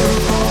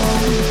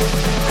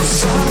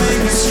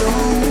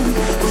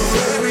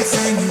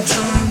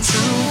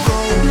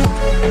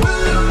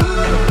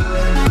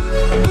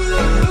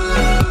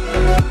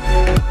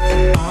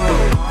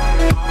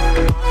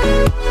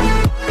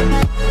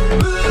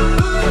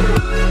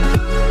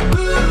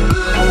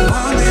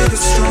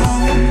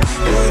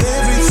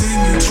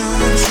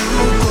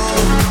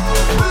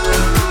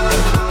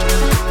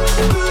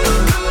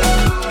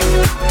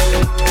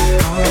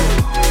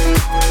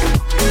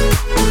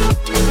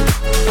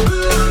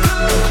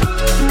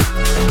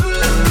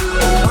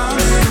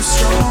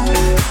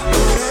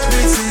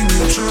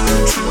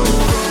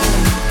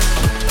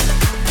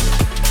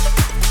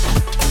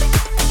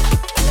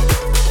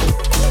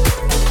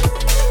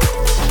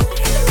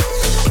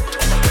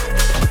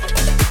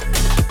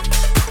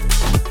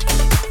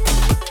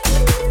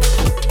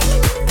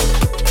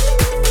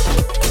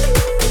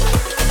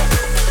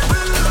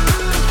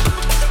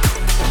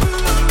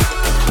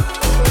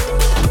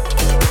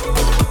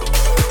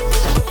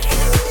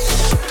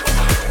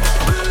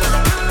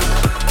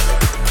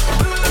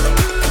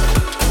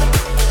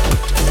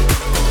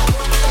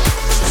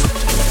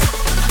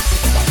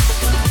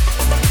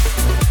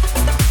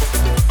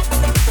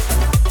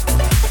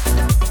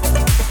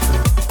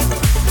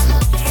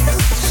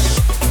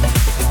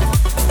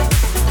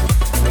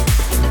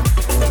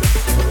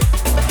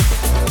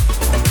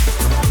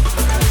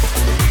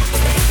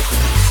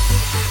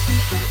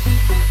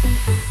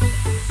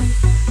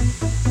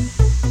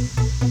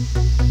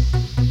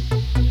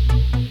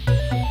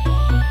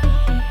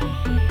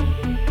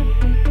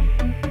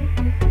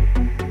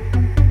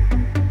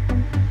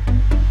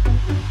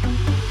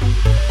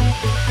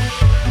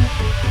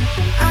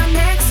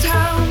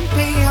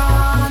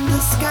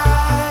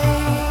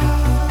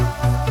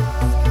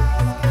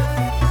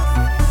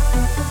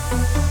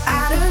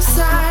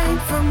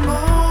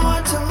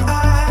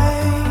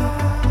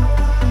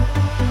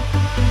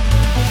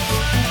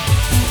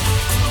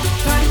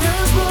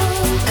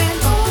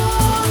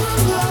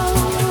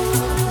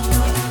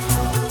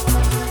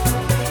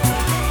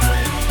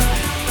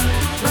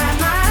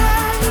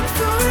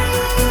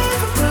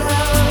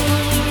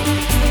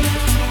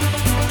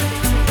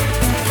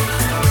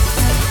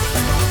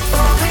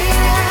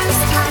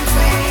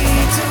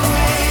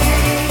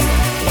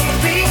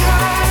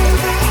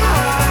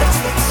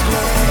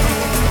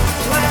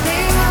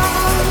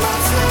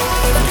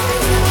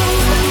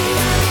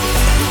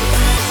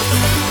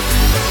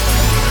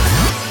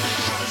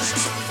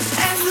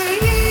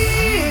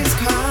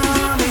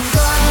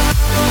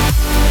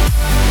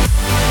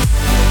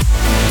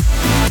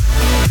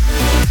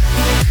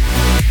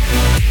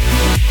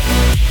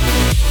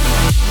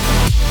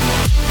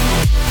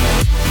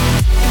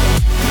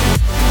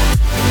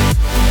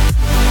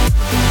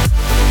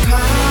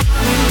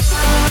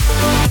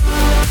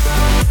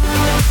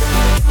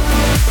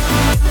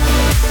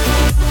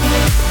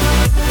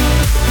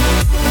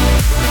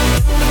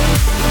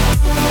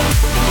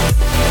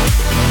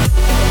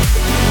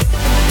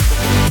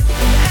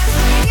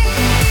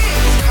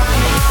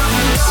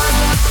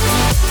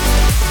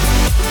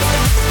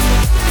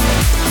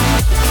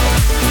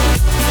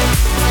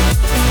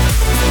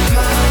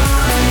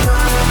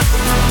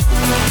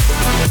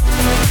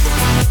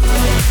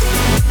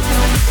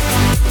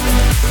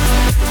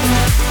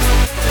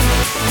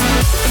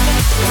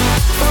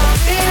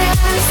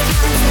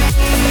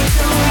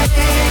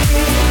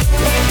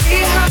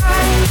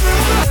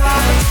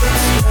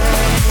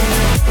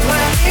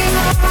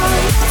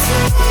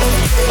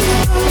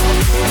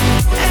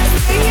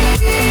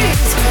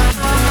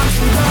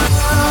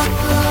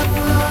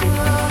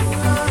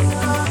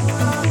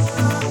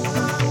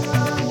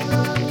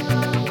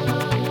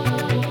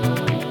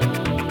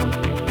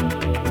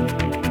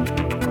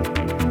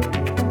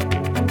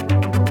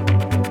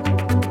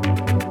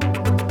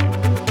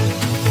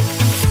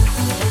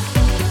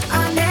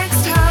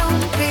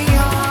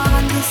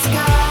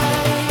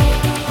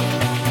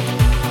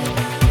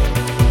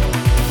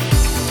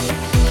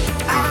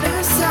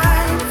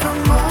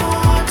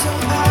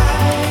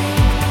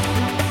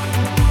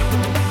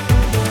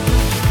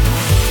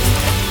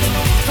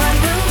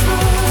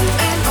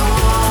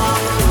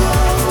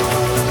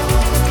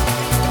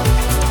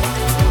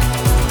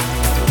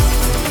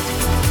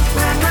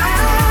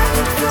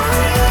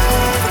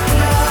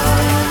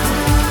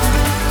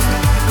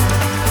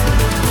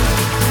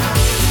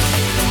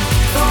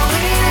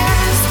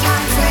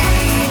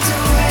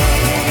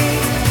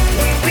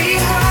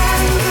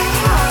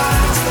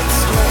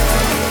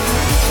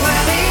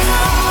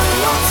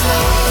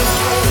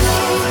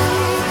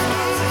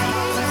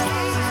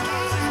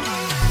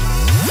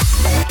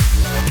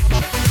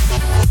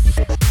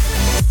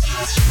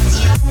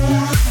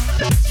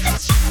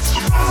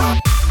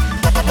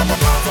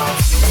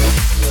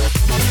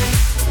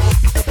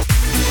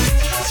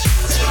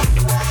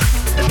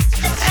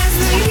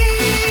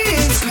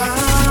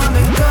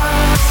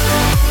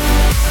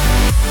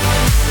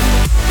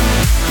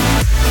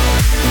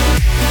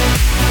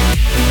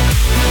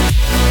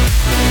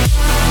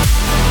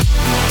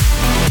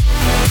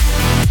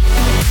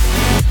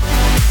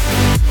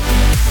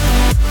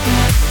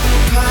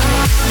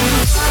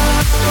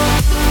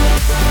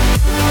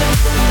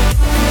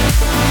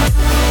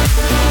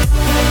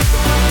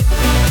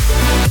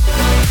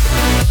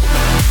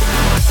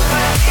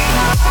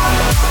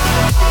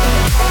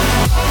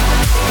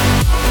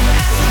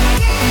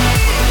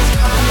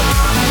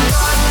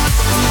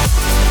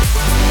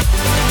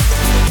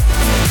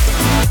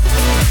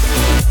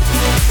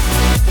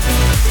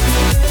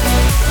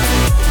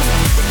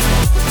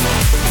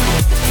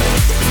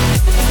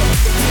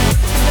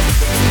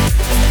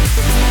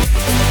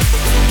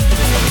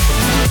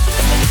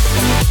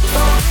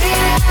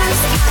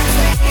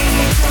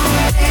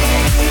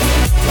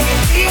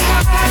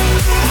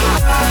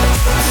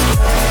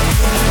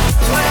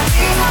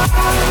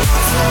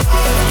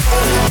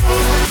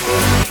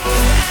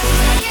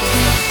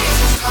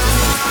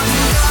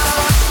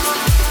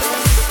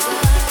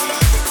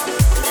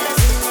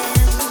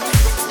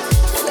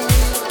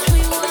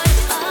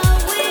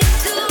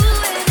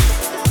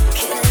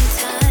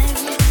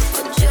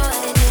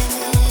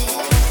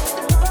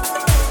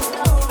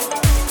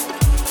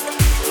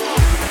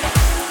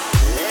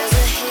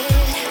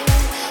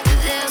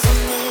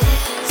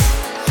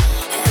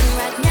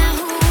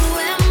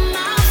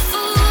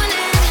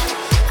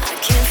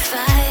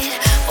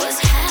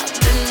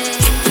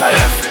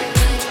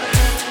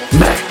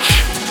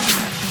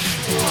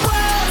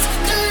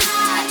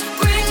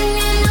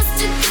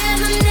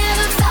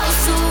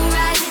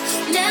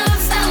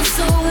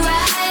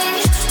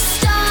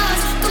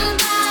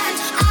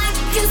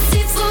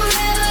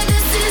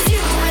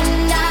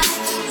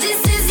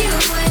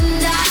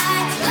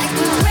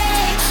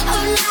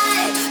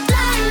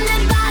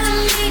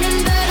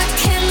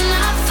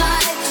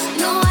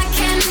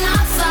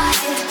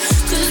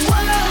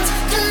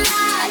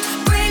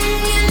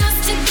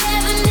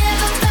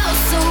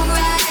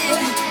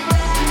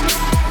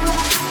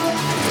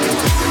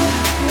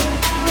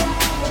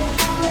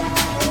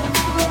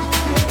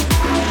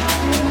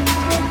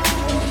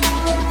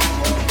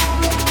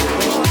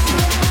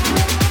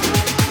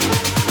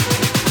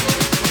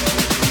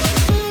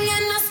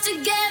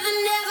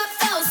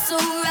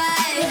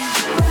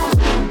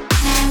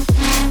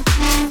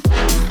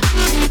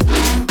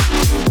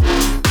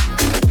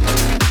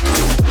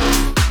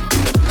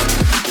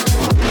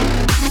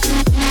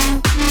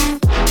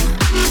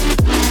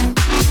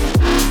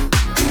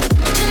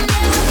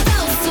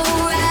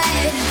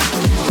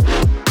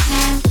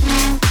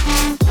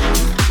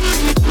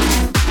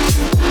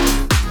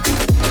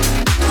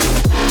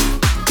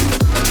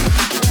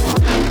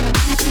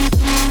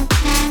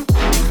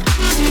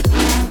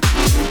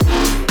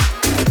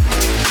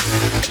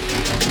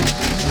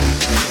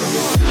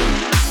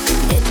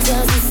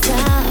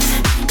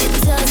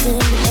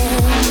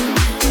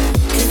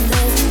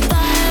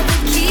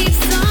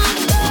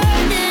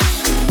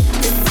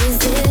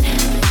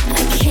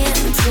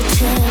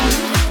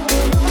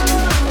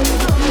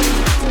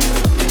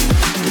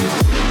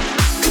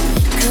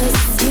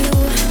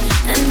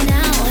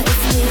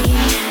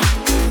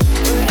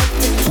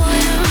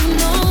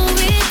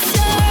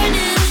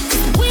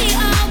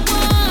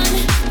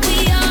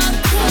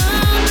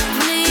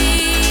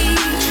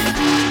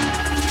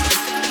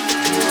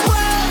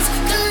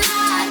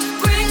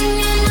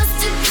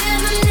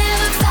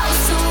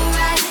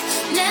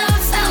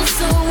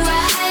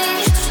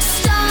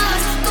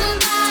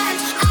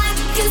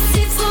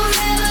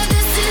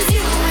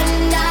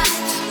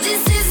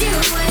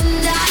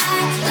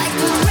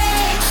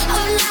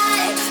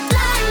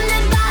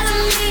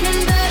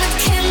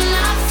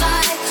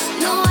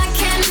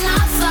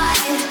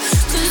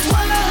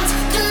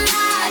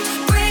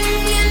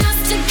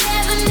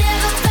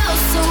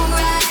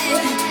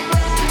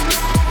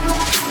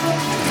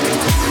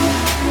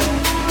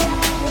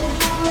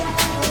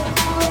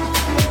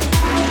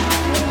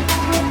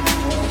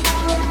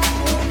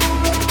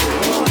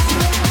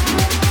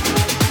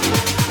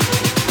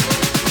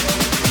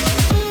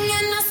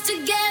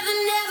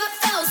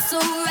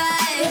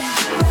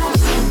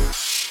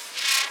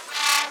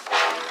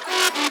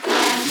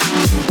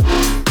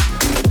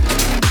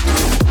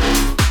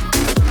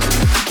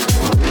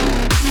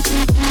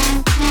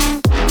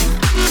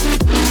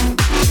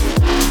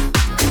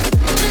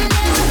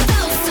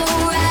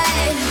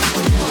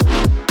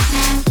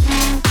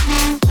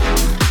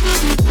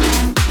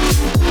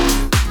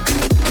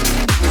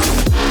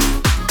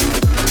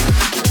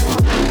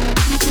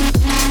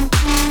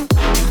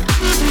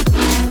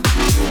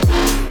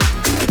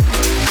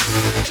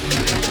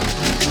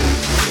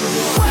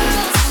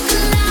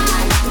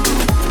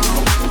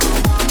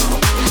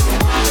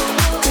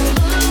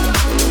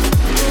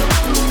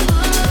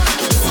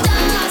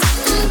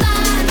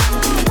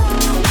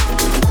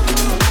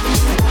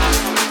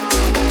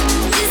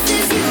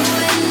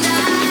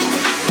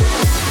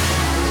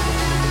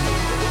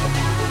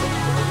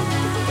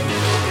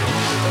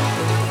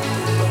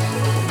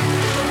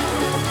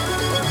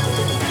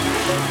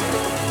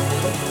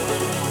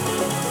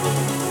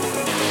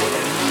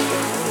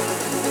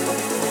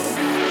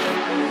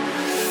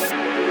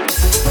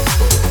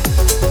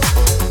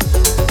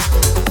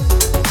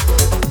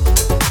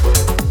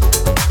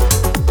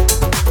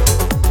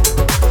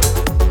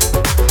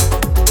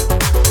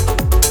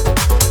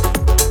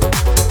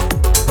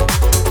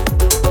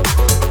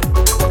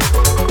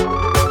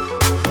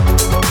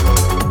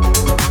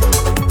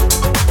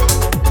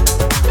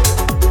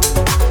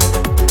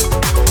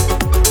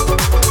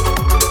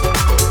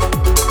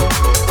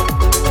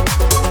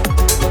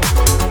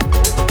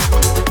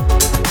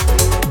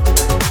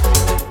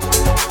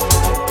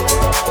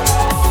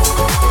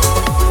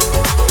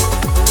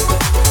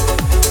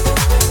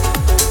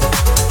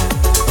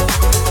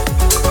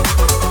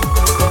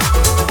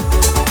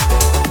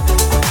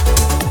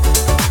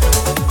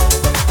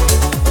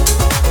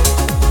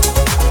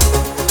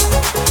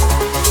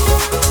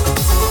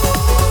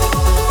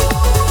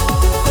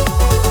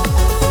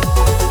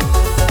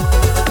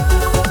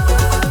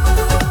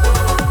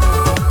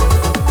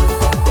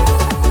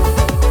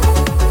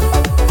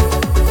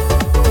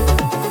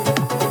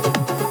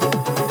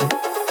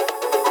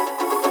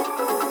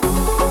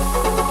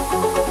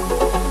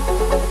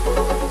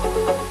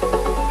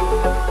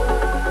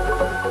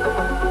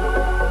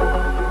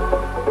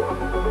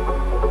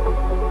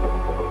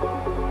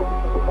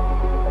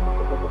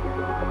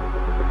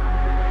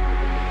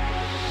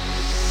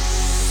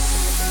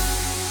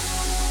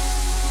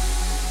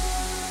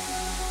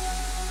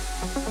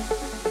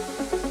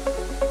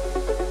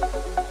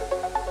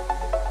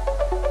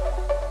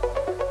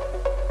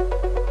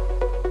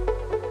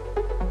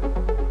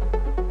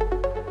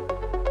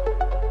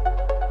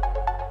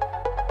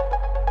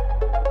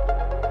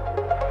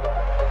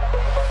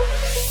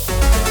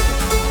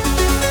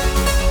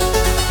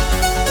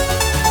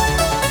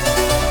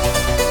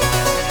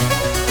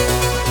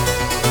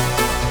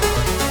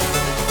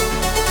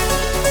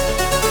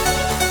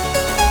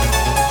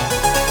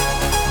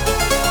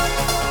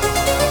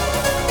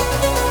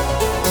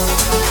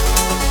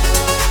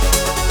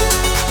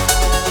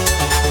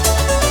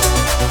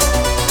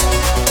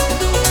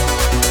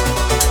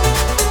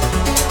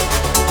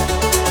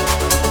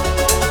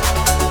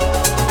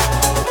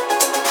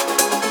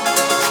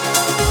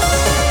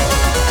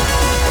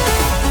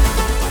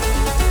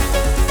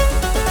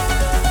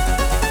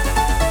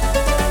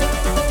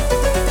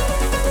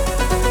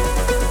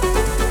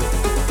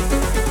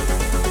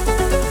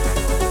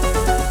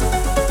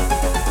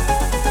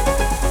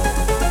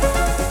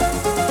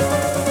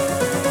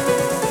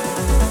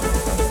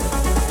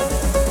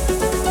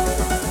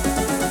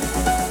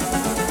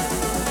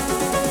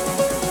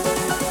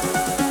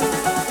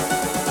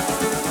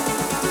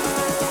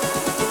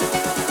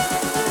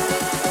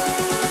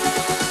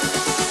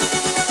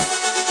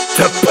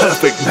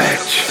perfect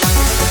match.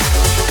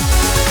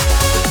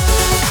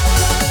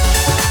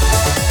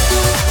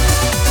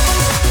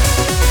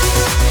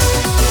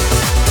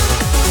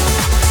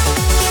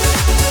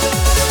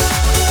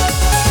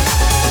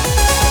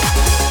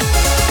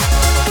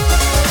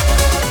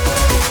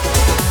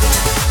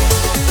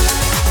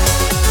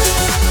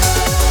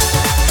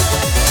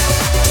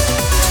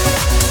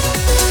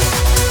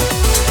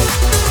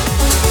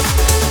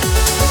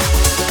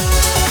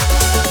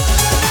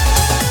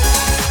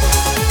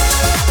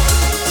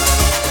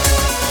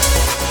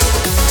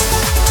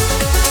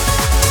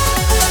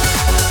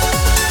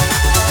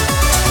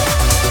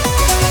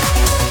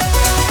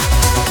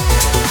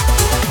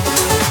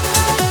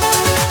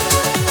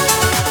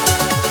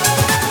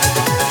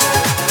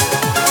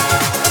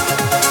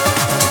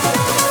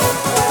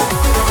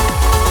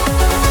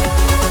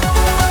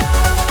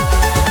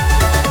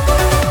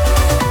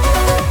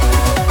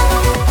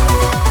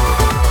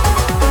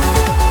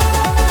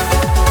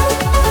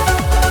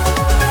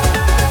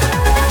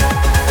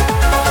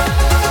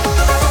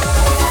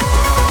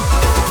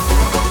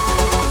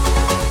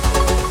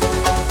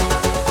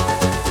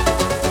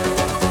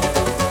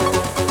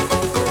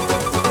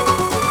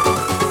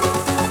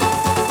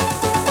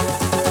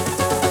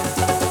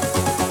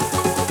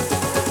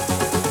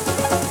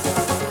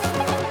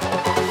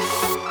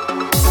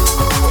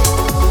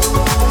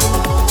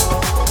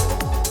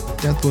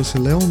 That was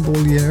Leon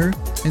Bollier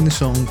in a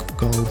song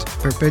called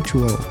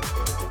Perpetual.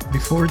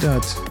 Before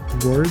that,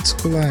 Words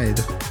Collide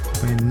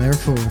by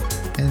Nervo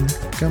and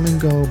Come and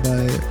Go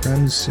by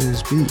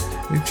Ramses B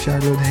with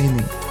Charlotte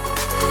Haining.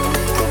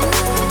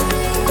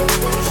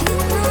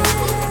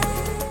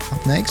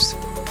 Up next,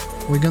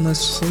 we're gonna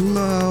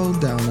slow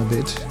down a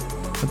bit,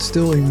 but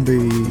still be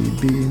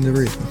in the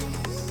rhythm.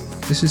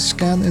 This is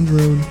Scan and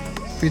Rune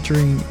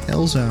featuring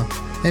Elsa,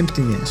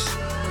 Emptiness.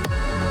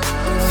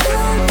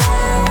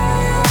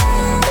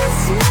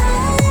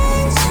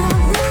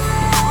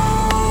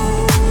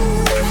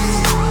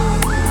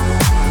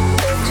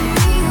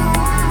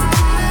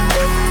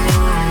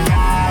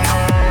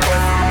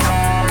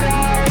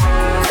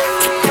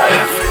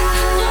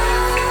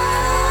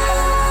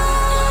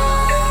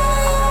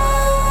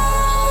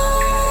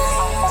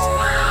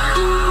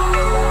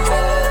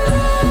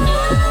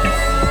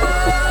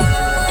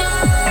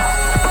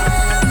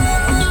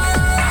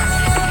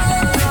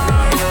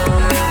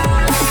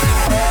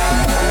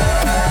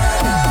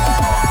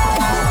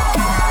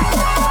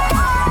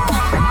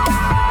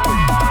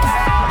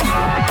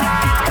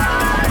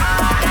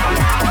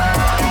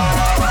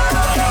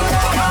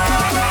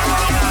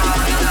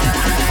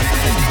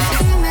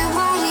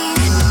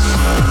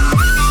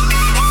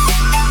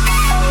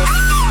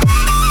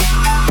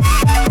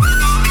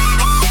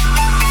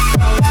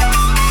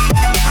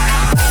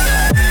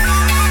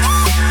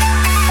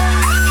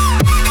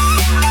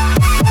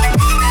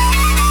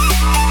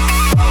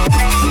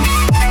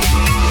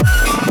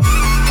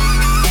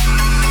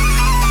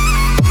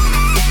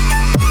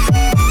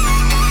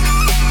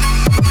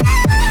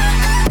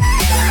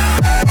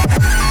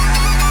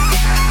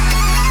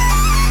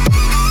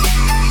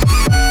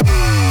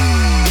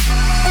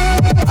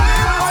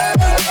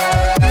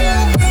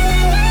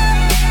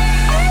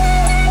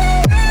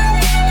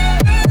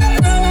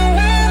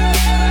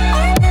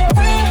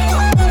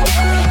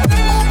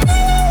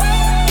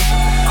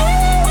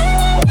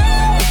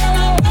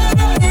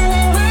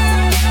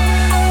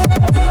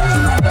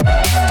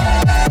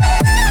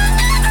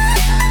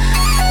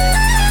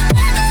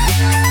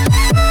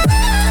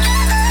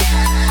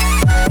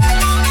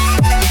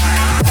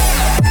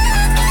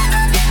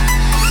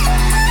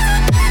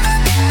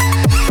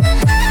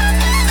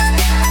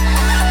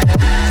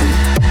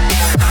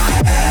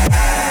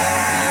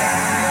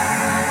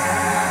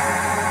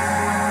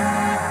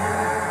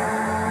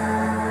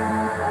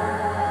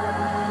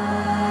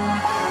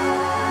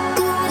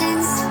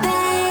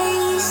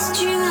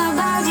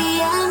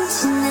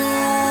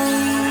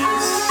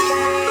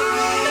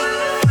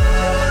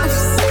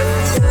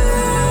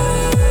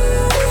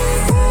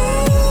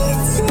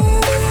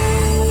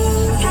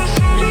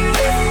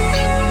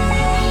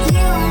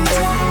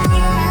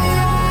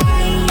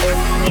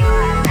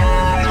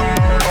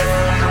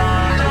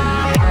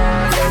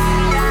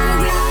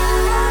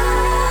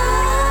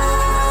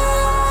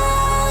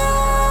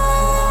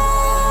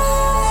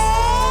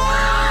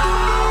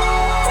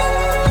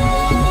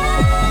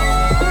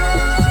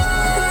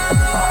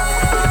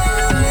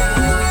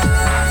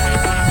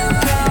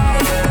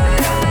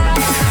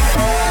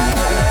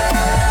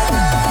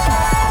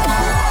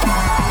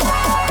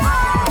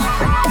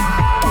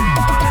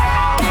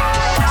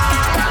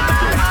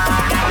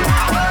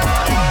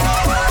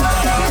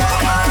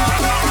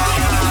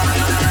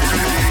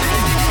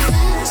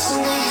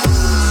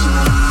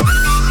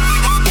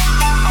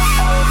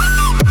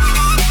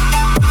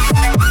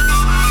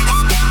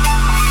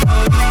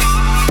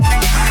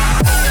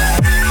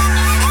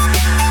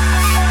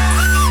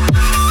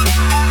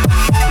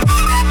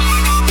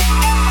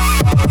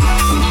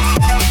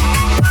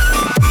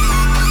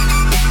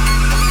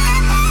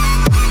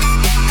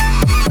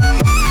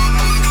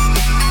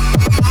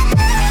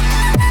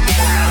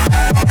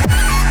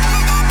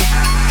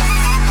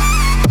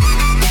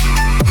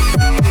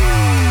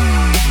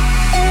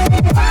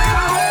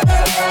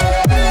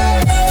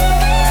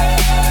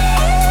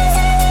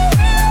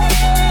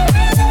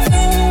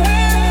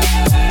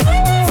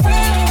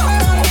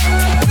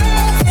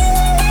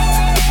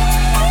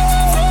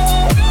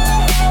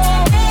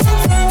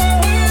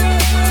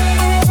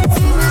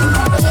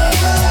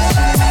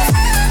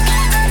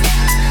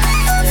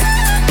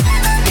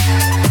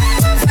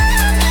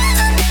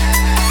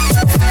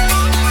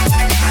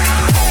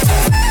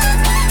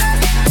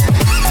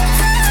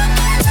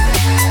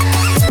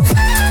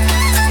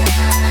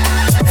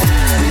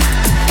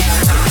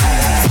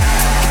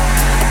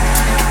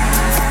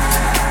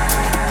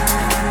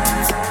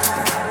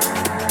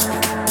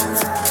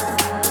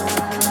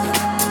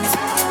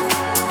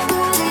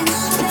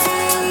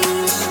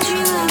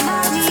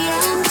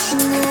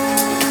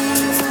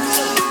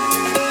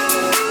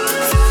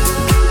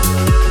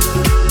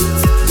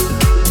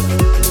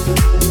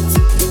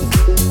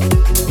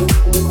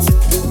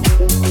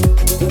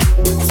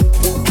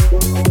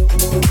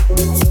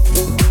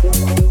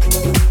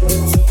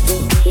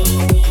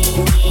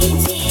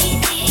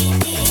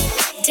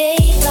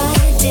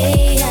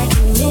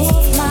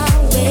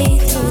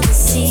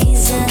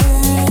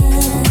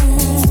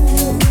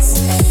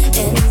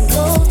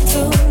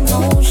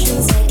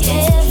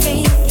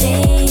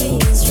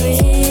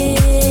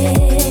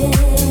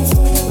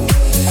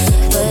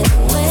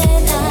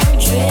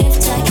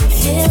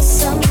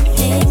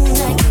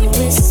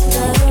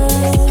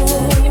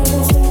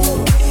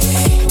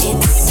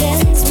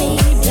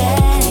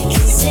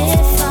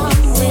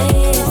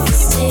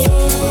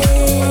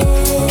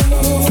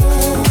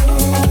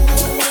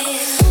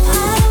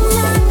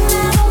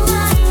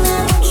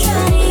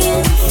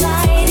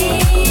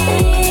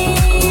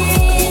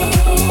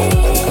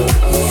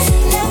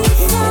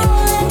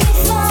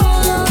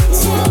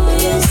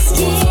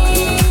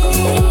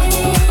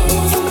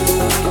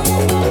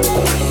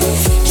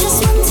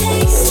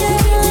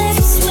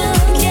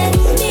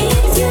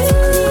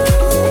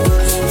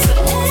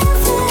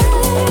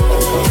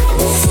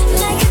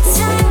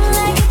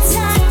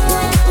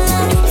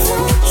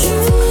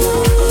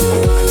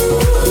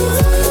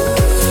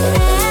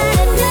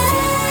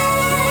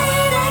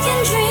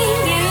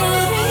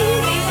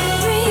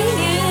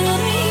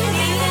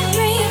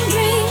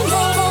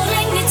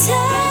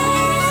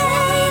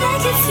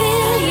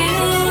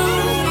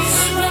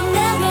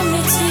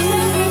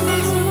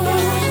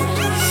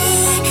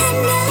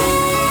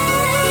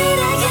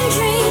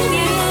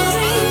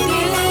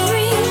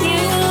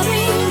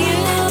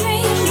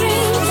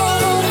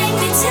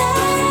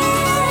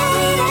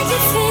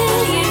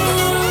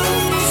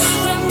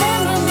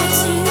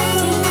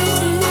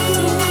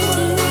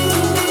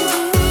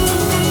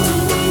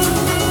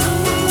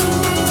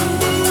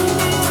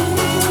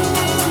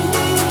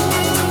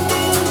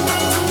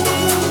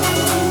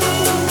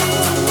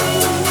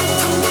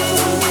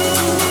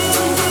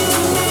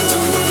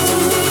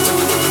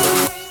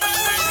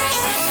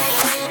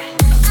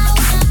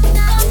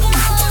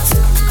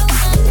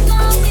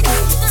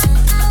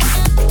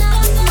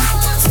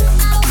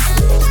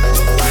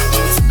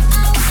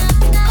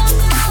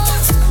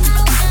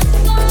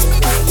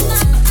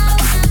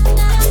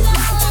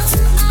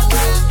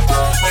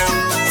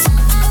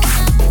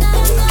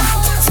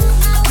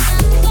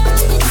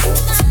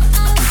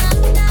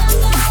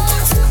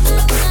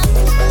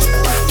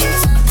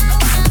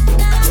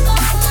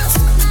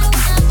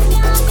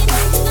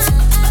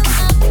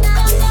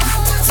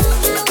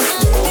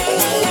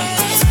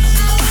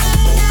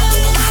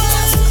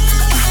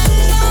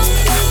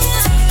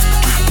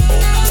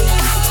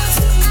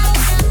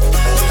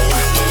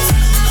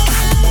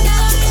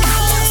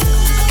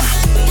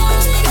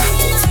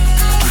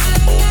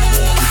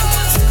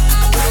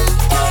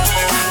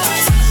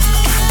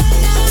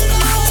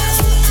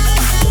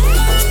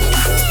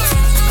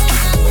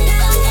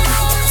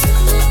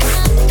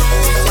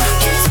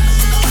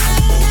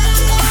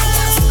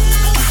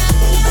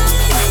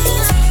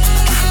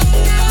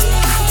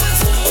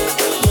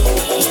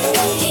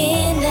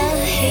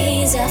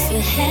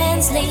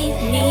 eyes lead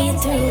me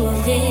through a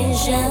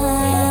vision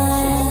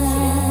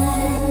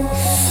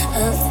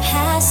of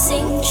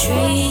passing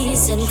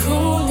trees and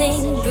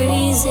cooling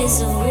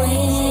breezes of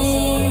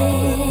wind.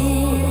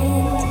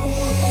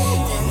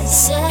 Then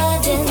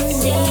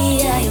suddenly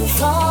I am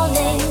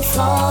falling,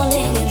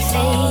 falling and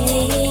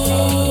fading,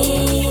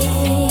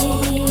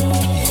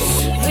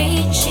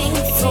 reaching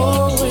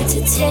forward to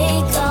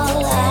take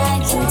all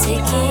I can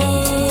take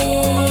in.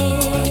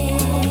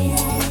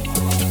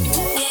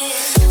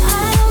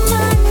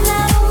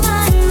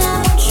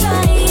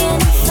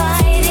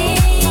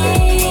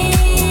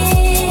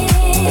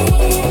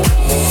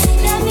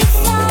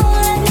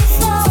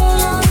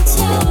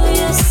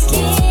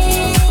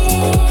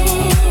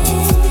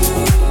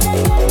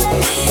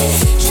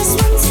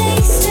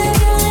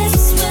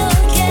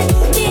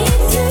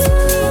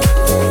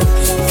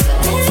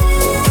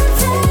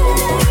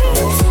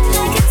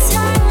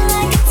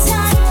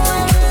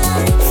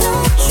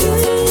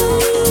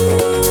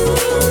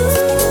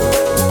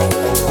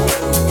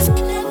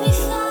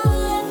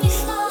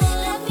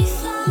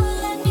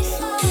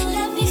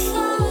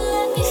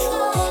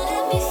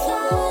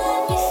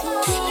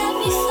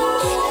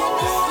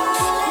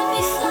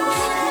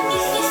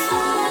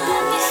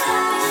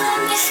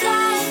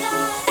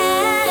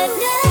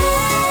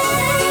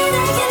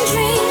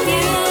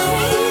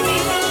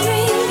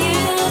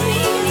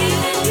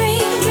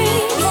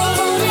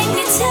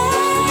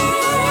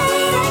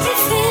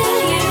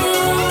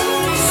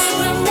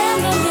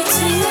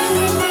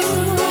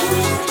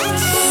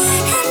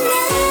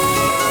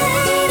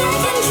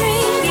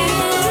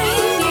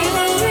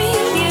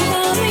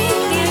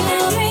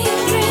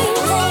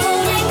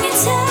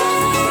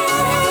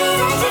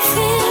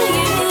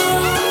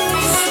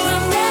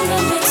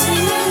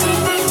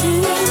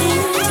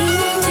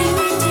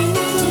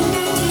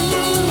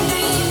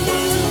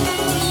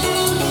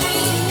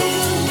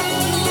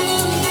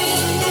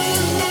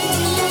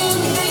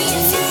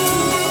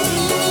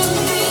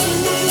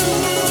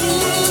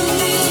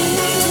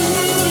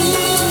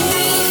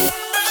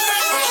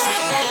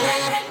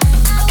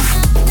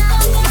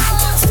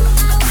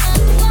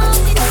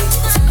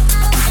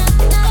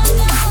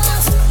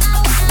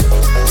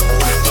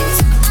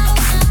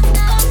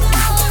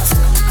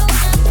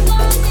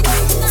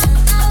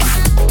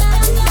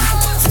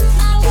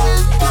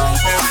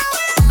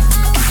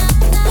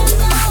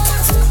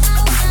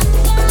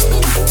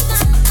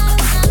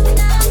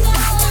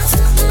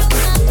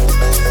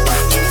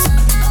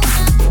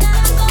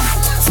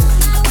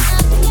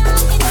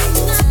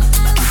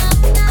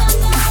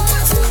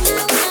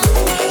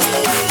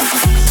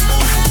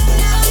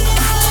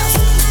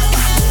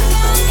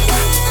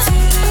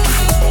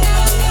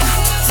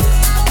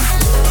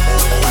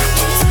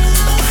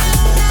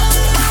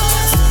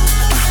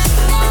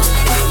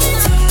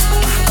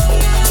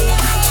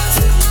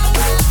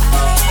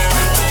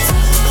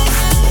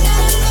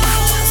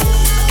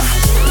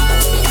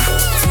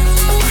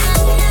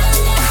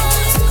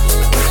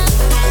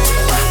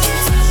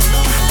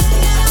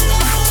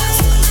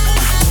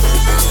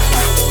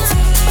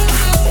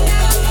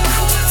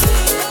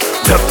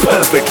 The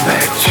perfect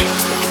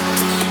match.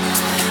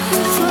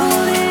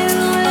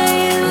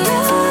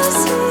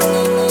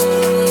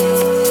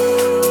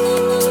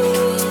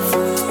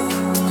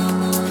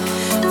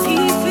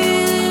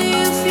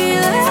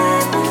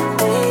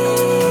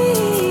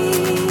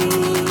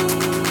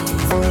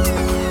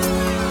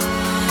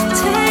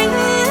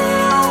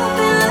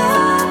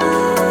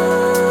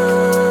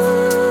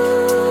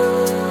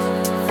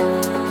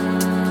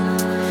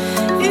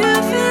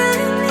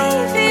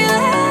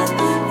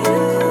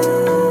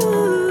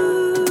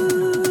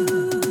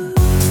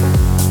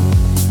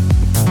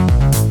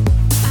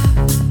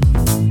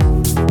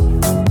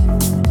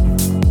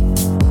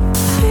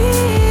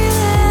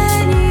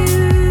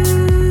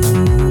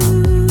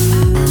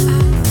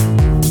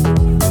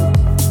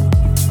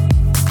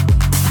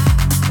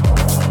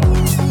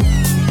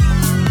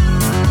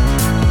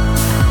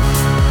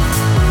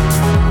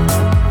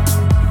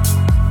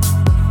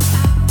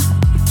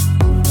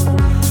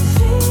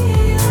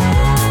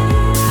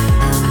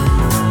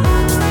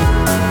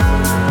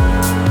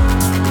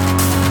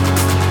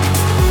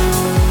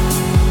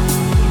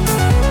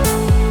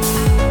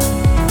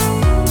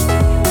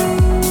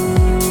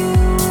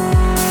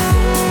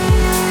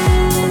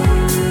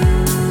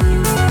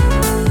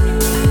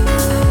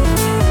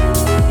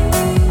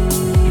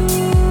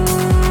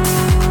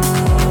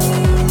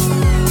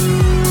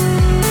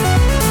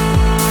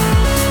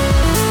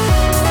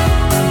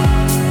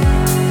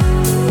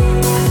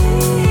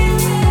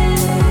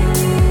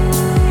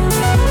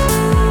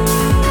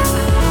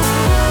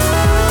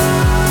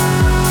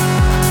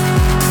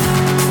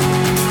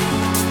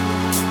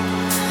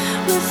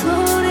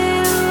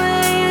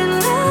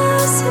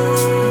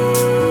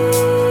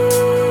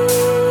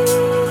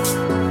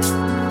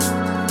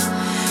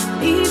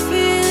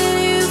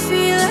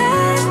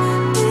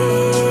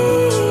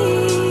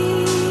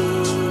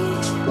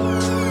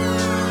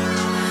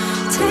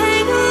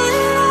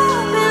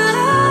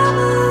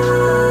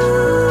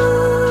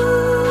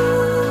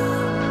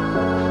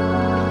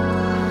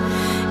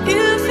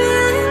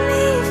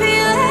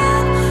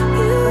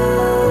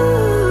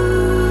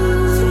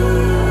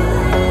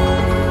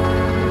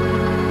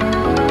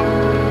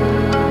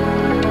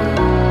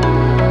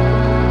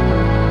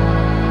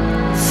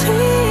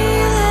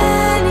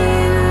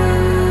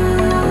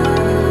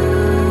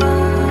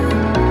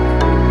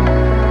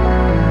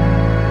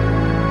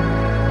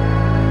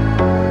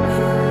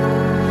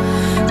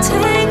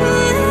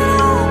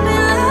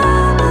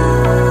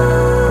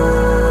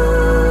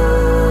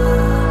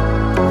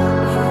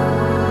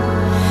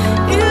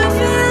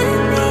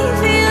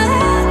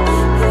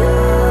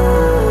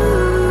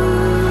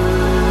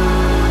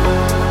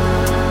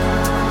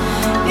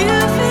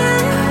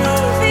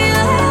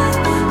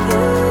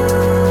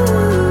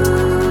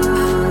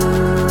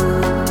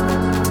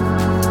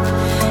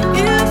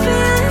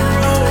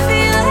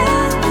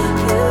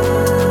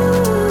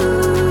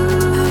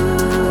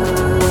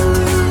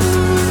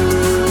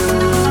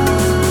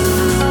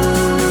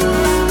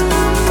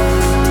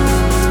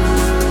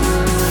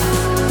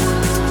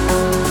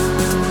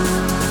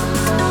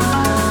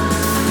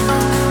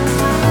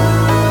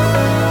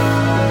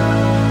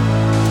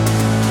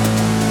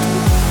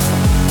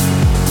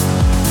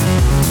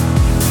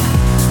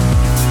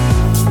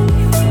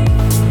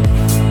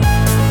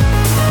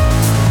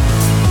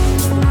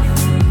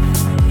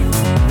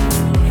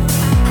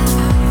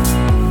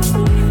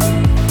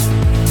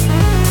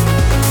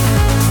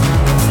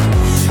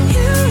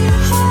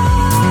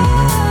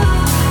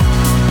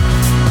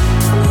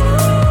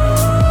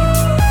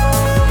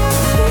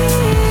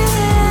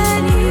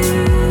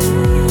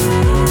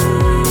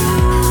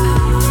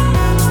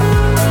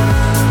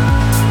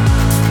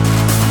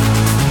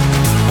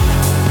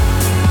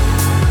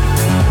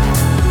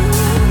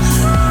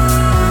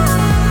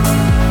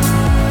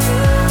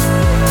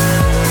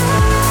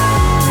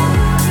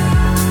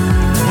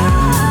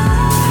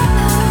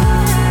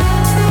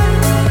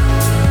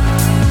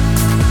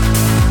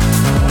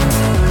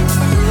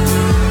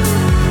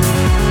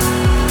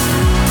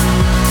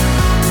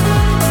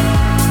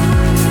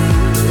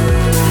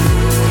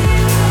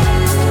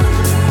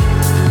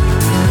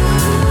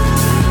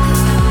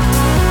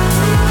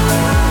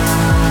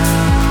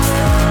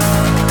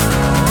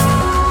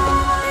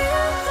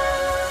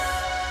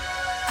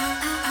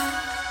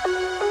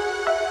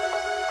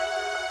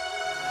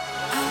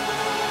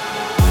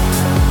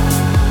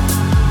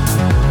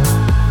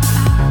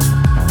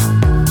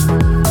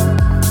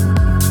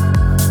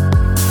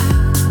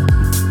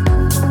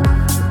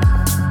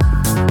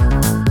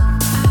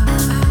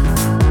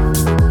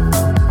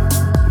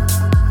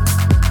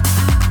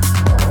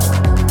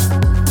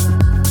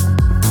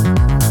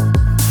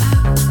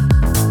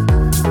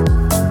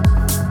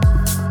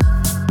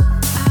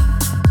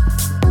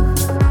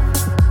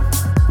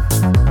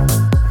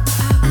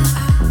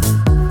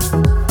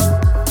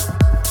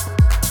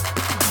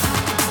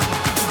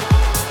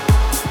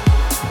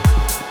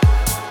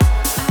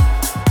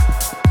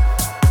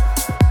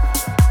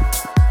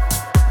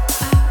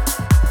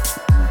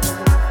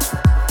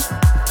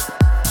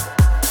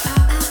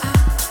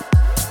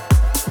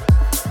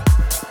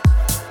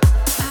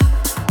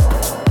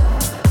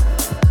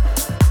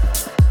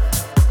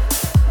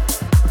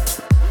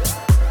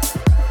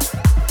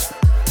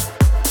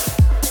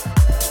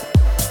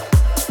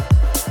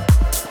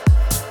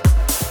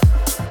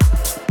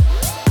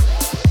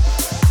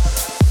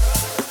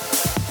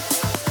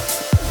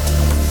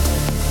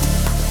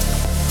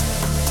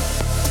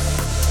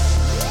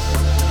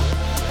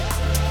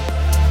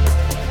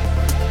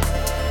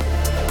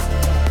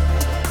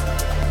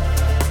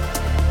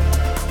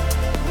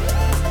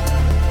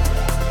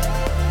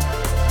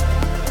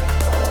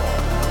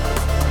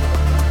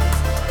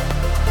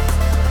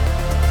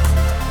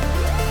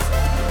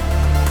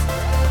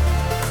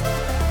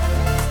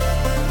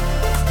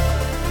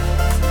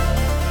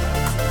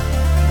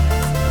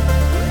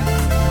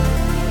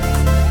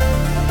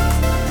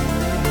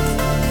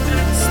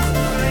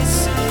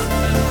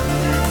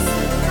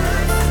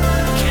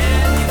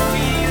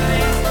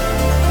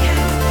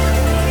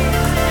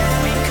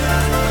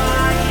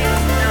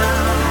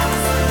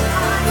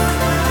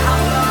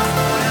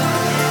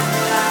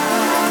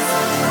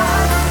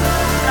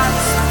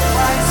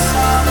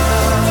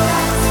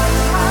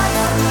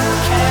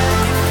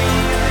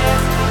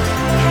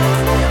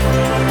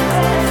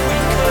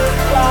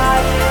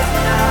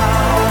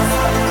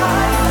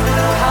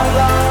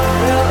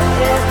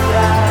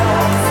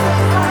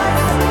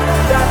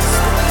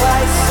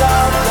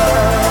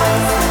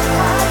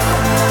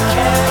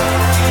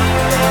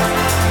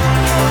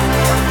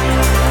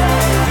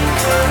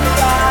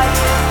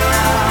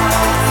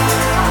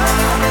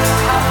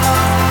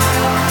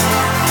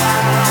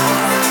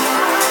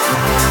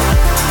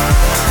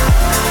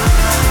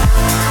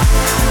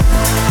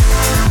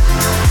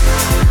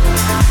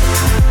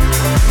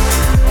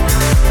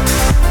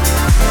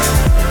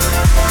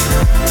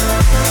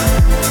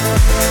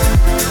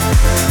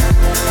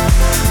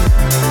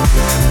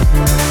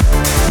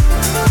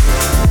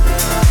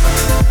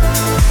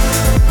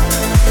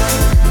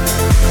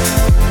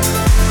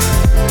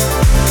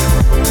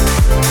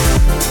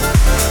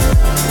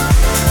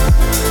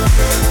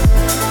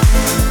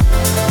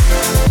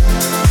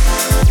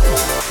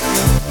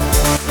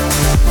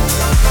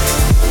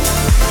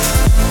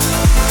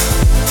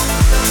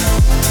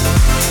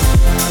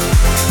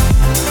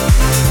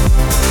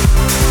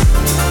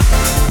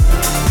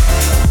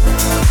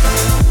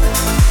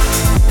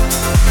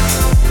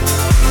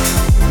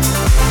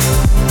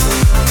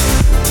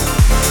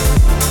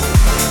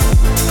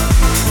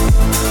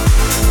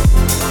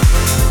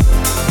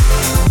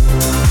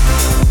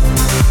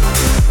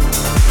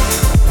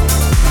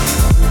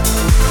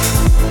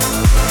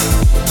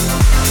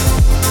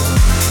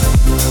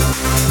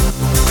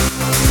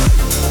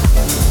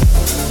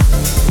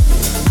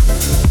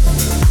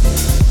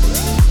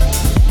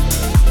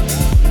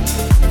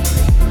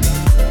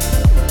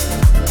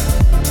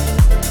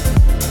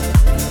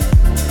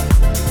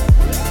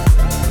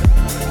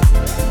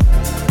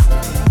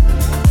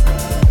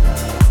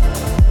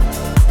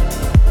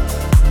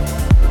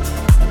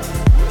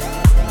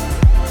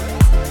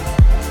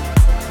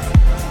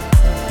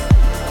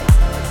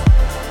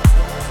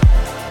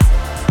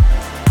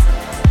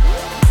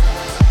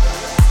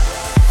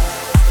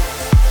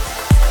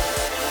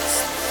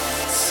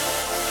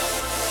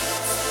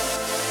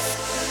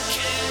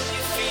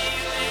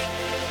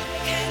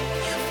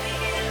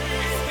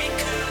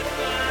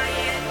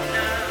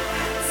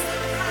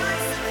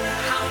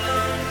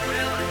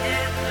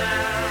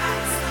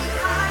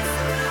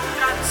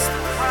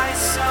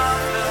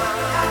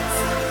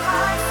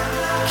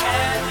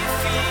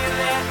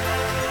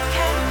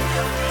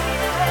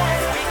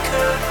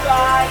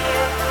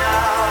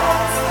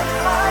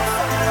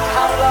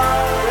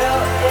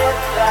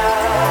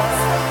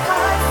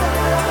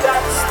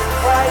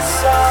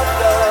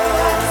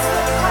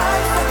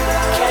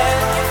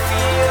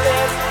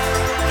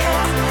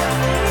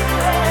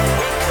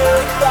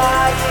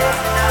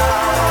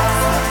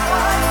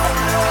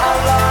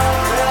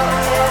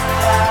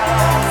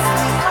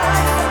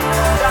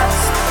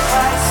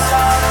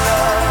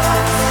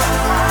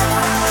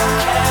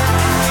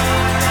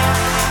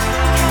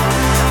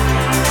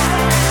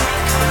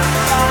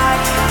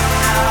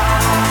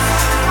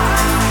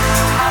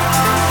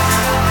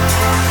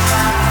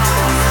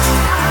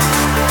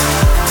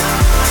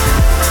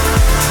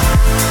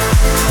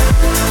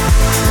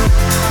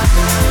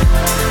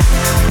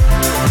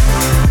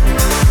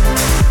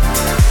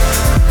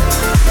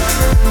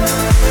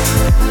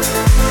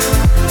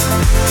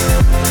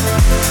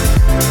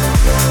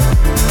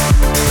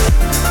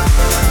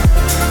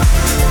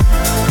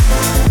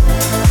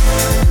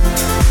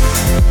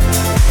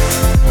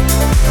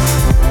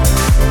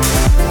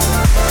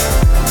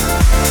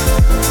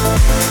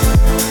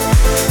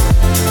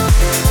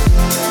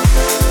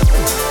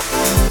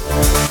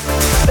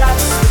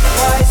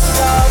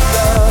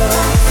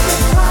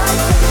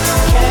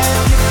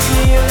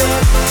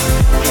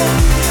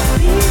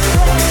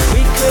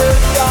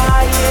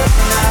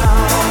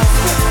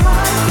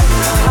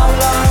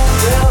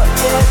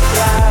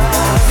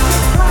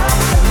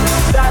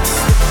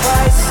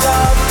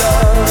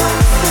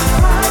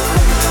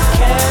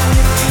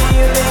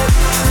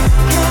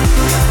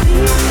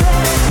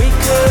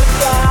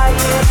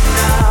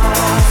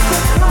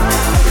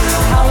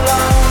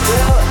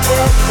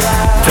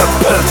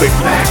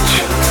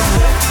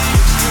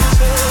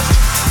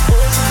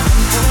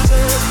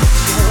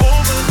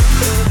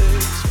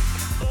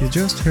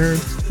 just heard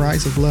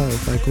Price of Love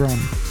by Grum.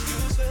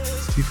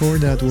 Before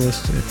that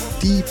was the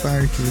Tea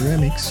Party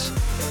remix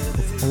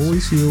of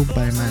Always You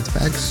by Matt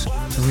Fax.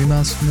 And we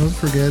must not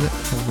forget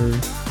our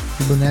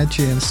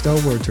Fibonacci and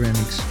Stalwart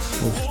remix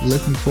of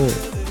Let Me Fall,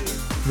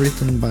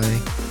 written by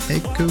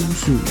Echo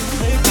Zoo.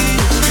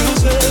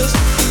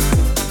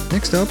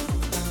 Next up,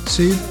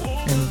 Sid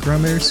and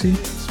Gramercy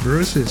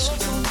Bruises.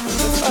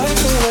 I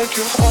feel like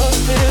you're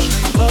hostage,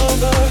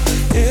 lover,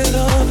 hidden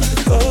under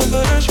the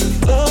covers. You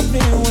love me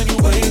when you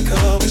wake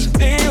up. It's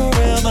me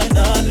around like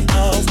not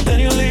enough. Then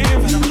you leave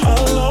and I'm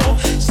hollow.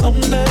 Some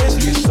days I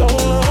get so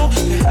low.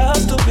 There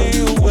has to be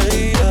a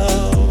way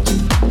out.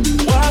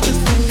 Why do you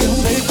think I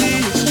make the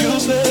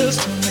excuses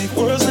to make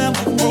words and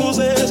like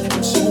bruises?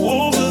 I'm so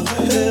over the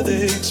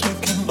headaches,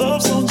 making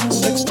love songs and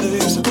sex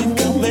tapes. I think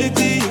I make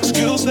the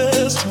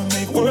excuses to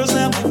make words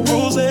and like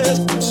bruises.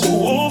 I'm so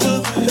over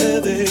the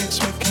headaches,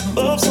 making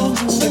love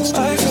songs and sex tapes.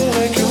 I feel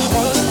like you're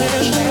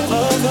hostage,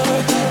 lover.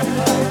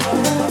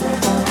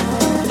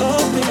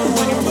 Love me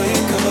when you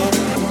wake up.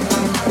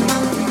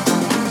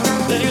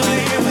 Then you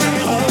leave and I'm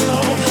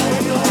hollow.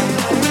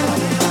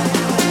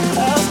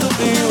 Has to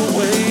be a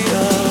way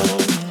out.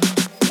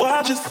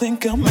 Why'd you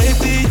think I made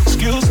the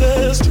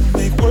excuses to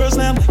make words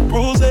and like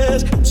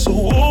bruises? I'm so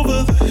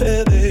over the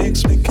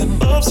headaches, making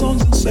love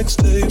songs and sex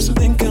tapes. I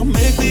think I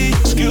made the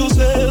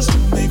excuses to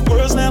make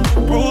words and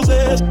like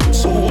bruises. I'm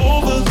so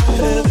over the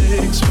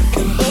headaches,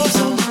 making love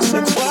songs and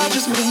sex. Why'd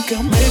you think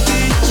I made the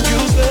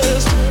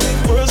excuses to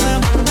make words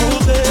and like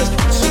bruises?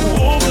 I'm so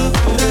over the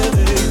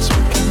headaches,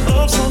 making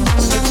love songs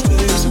and sex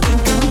tapes. I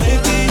think I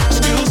made the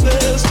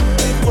excuses to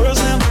make words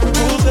and like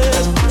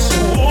bruises. I'm so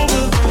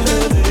over the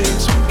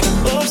headaches, making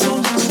love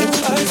songs and sex.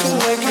 I feel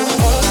like you're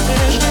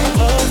hostage,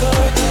 lover.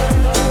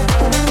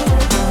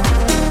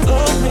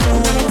 Love me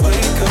when you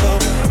wake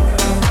up.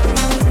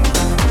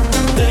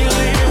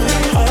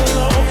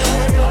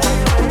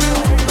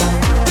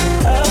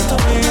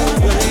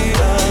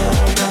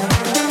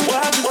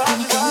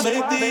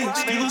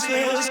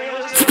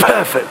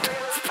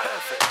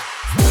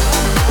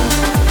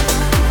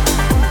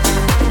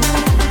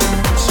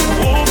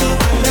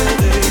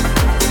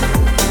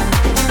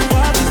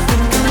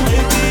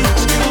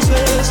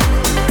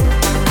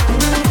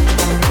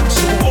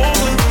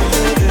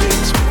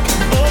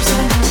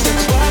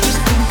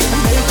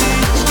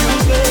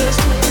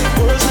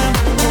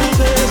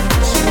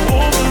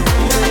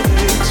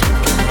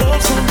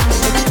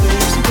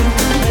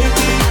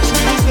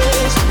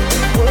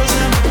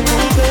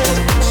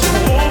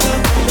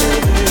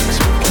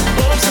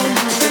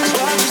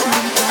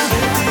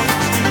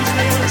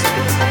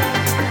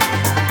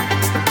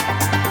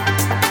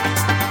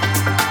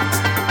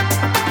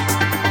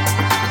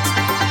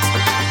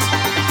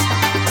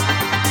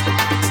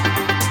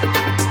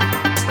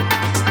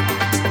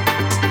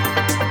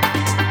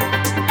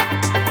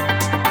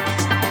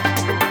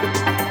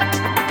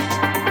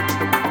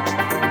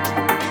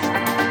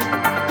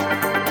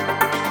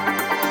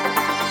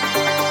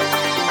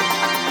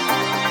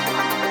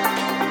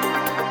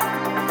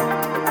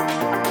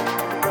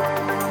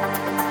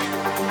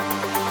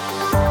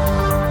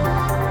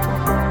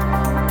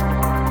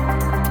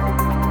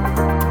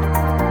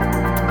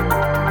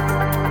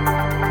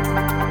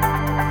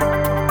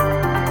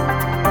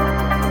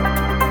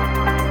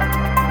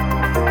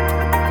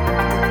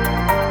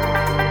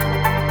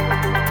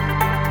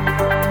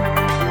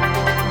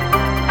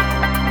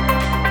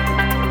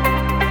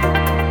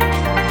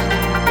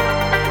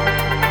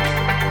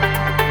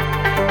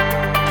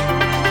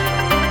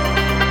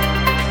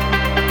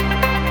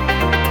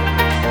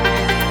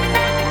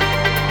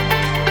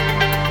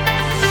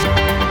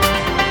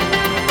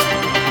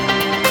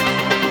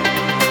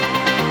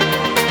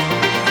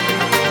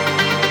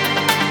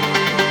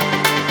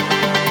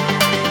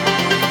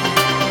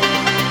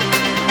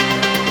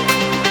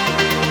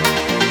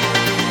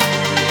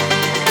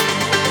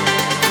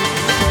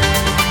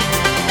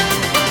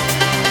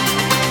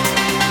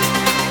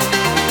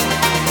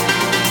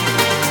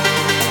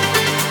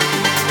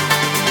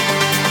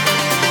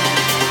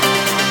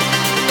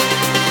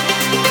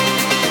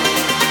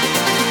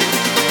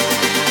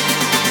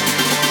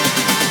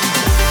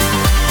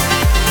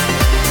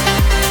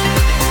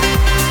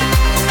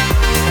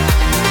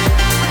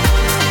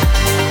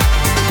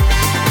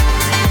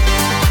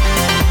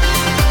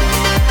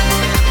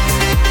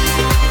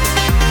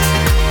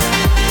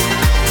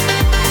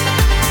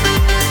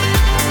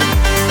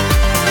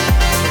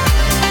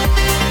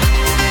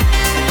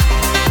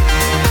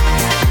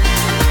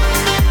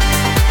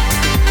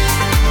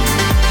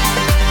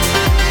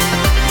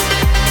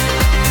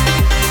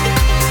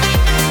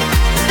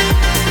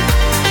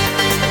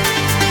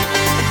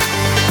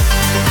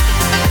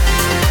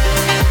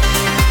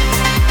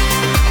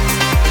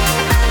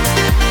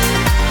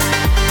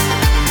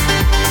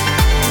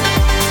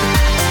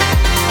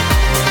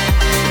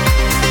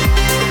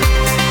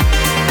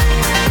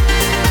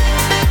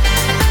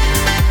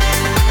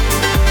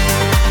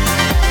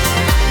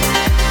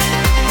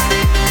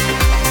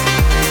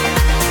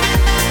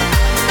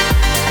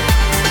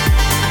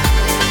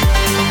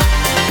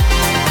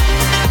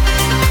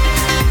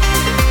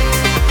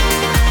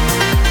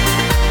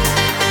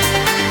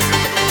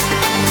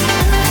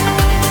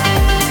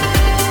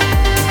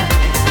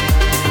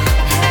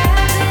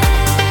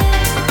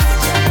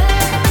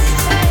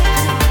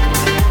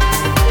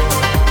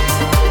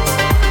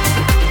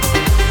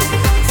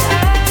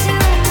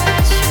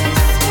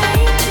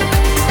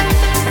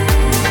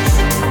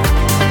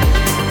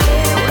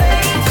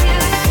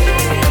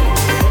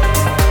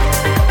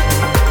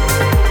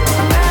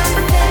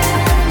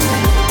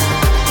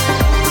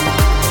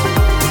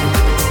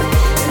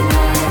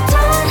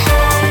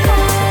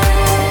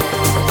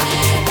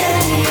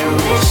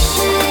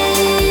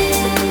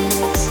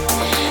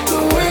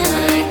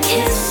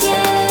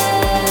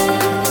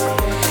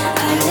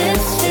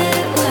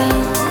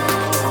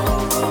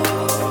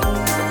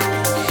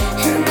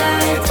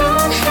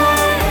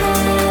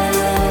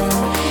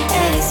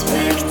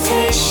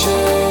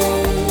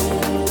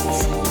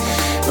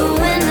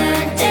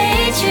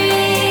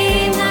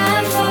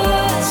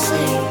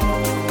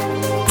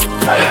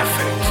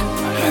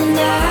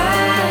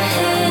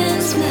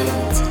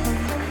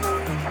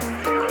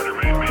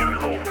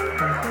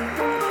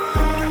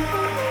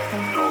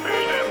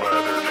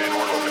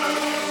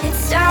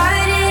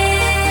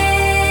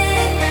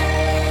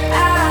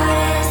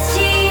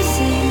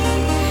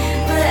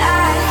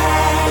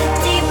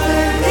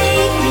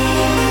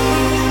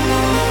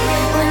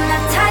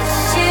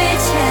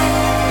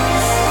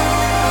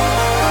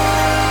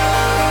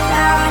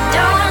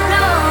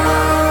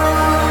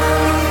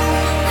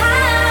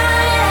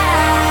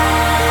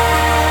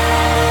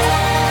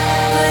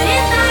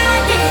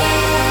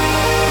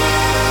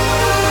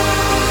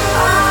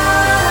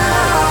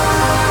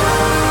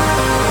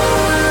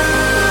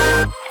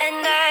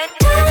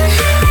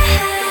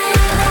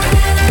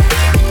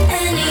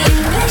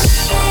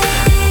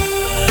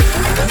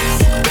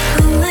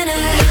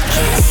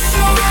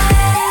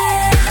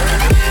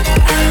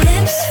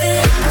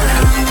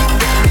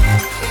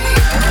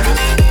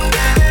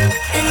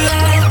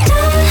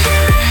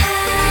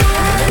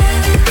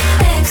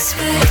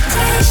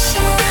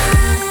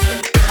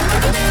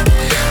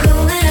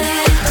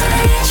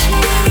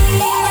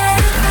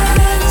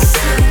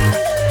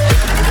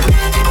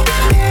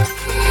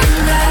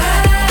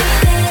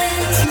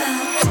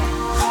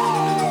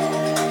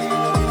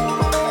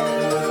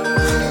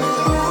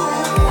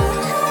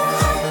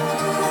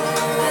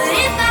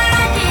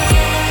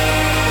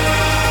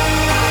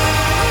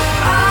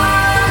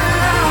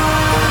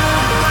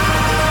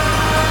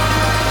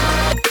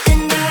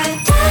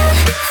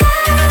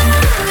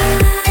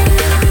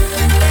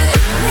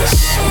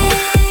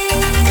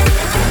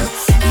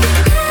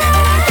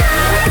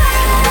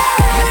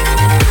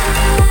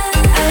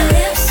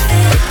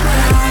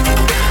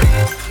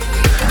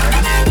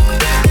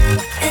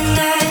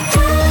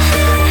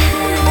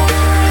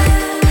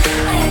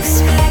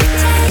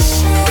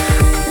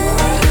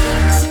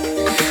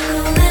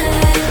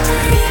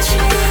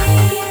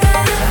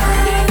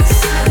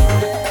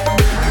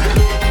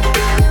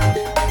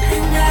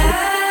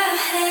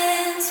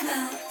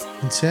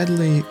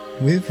 Sadly,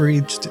 we've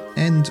reached the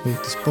end of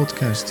this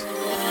podcast.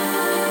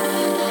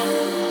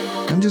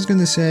 I'm just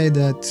gonna say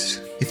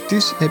that if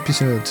this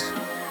episode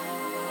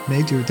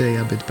made your day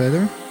a bit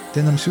better,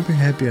 then I'm super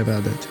happy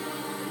about it.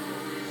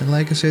 And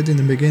like I said in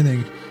the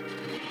beginning,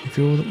 if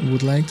you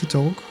would like to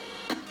talk,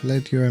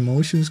 let your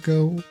emotions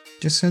go,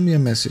 just send me a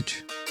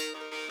message.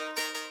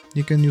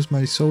 You can use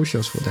my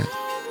socials for that.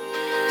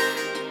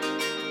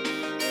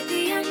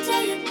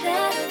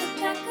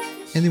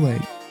 Anyway,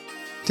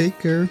 take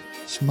care,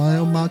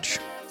 smile much,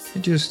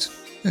 and just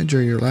enjoy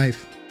your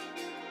life.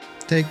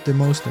 Take the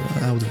most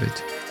out of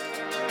it.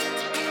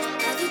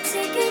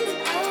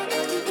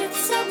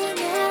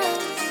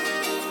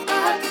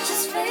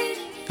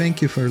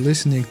 Thank you for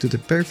listening to the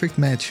Perfect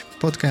Match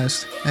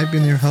podcast. I've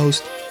been your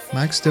host,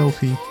 Max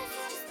Delphi,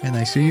 and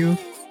I see you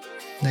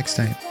next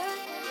time.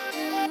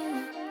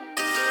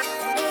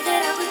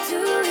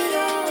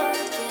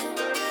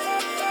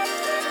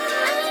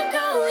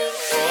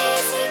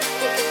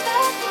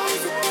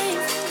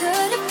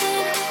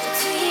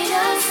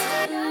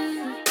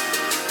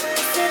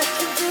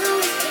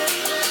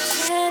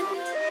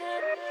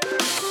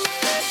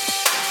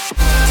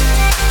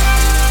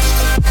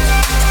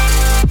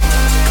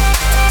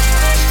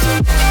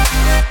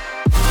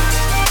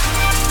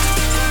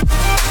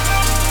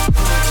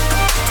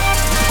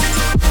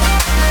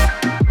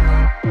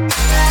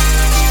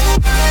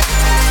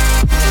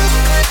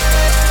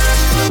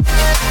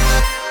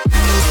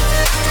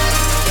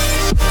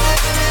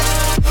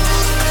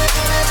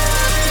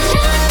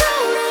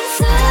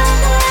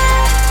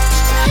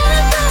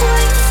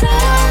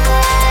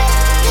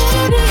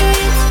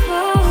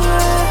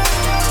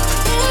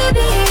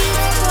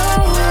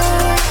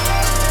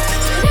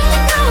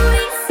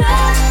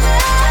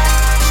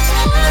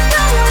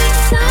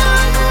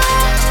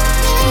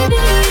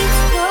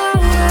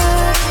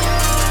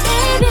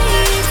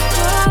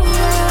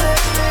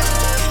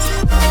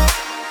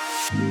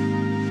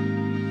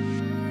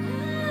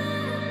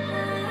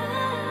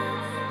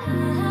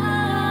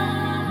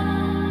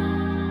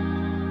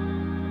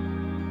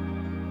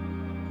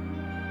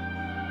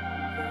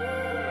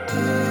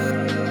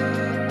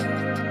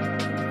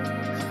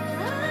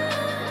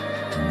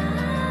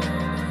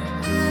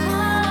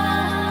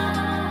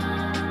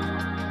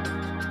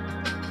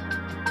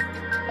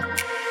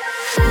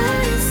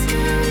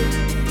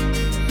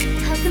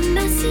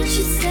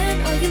 You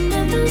sent all your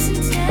memories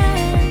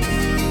intact.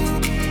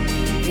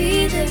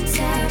 Be there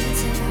time and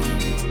time,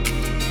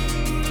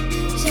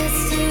 just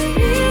to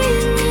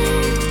relive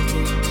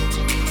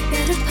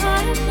that a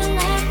part of my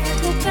life. I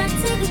go back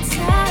to the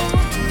time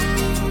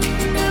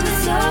when I was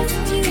yours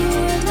and you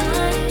were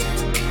mine.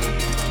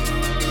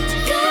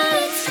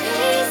 Yeah, it's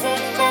crazy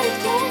that it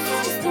gets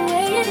just the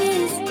way it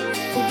is,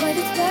 for what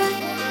it's worth.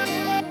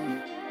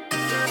 I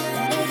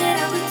know that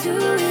I would do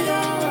it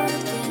all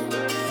again.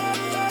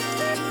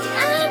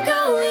 I'm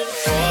going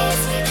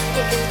crazy,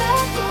 thinking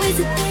about the ways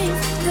that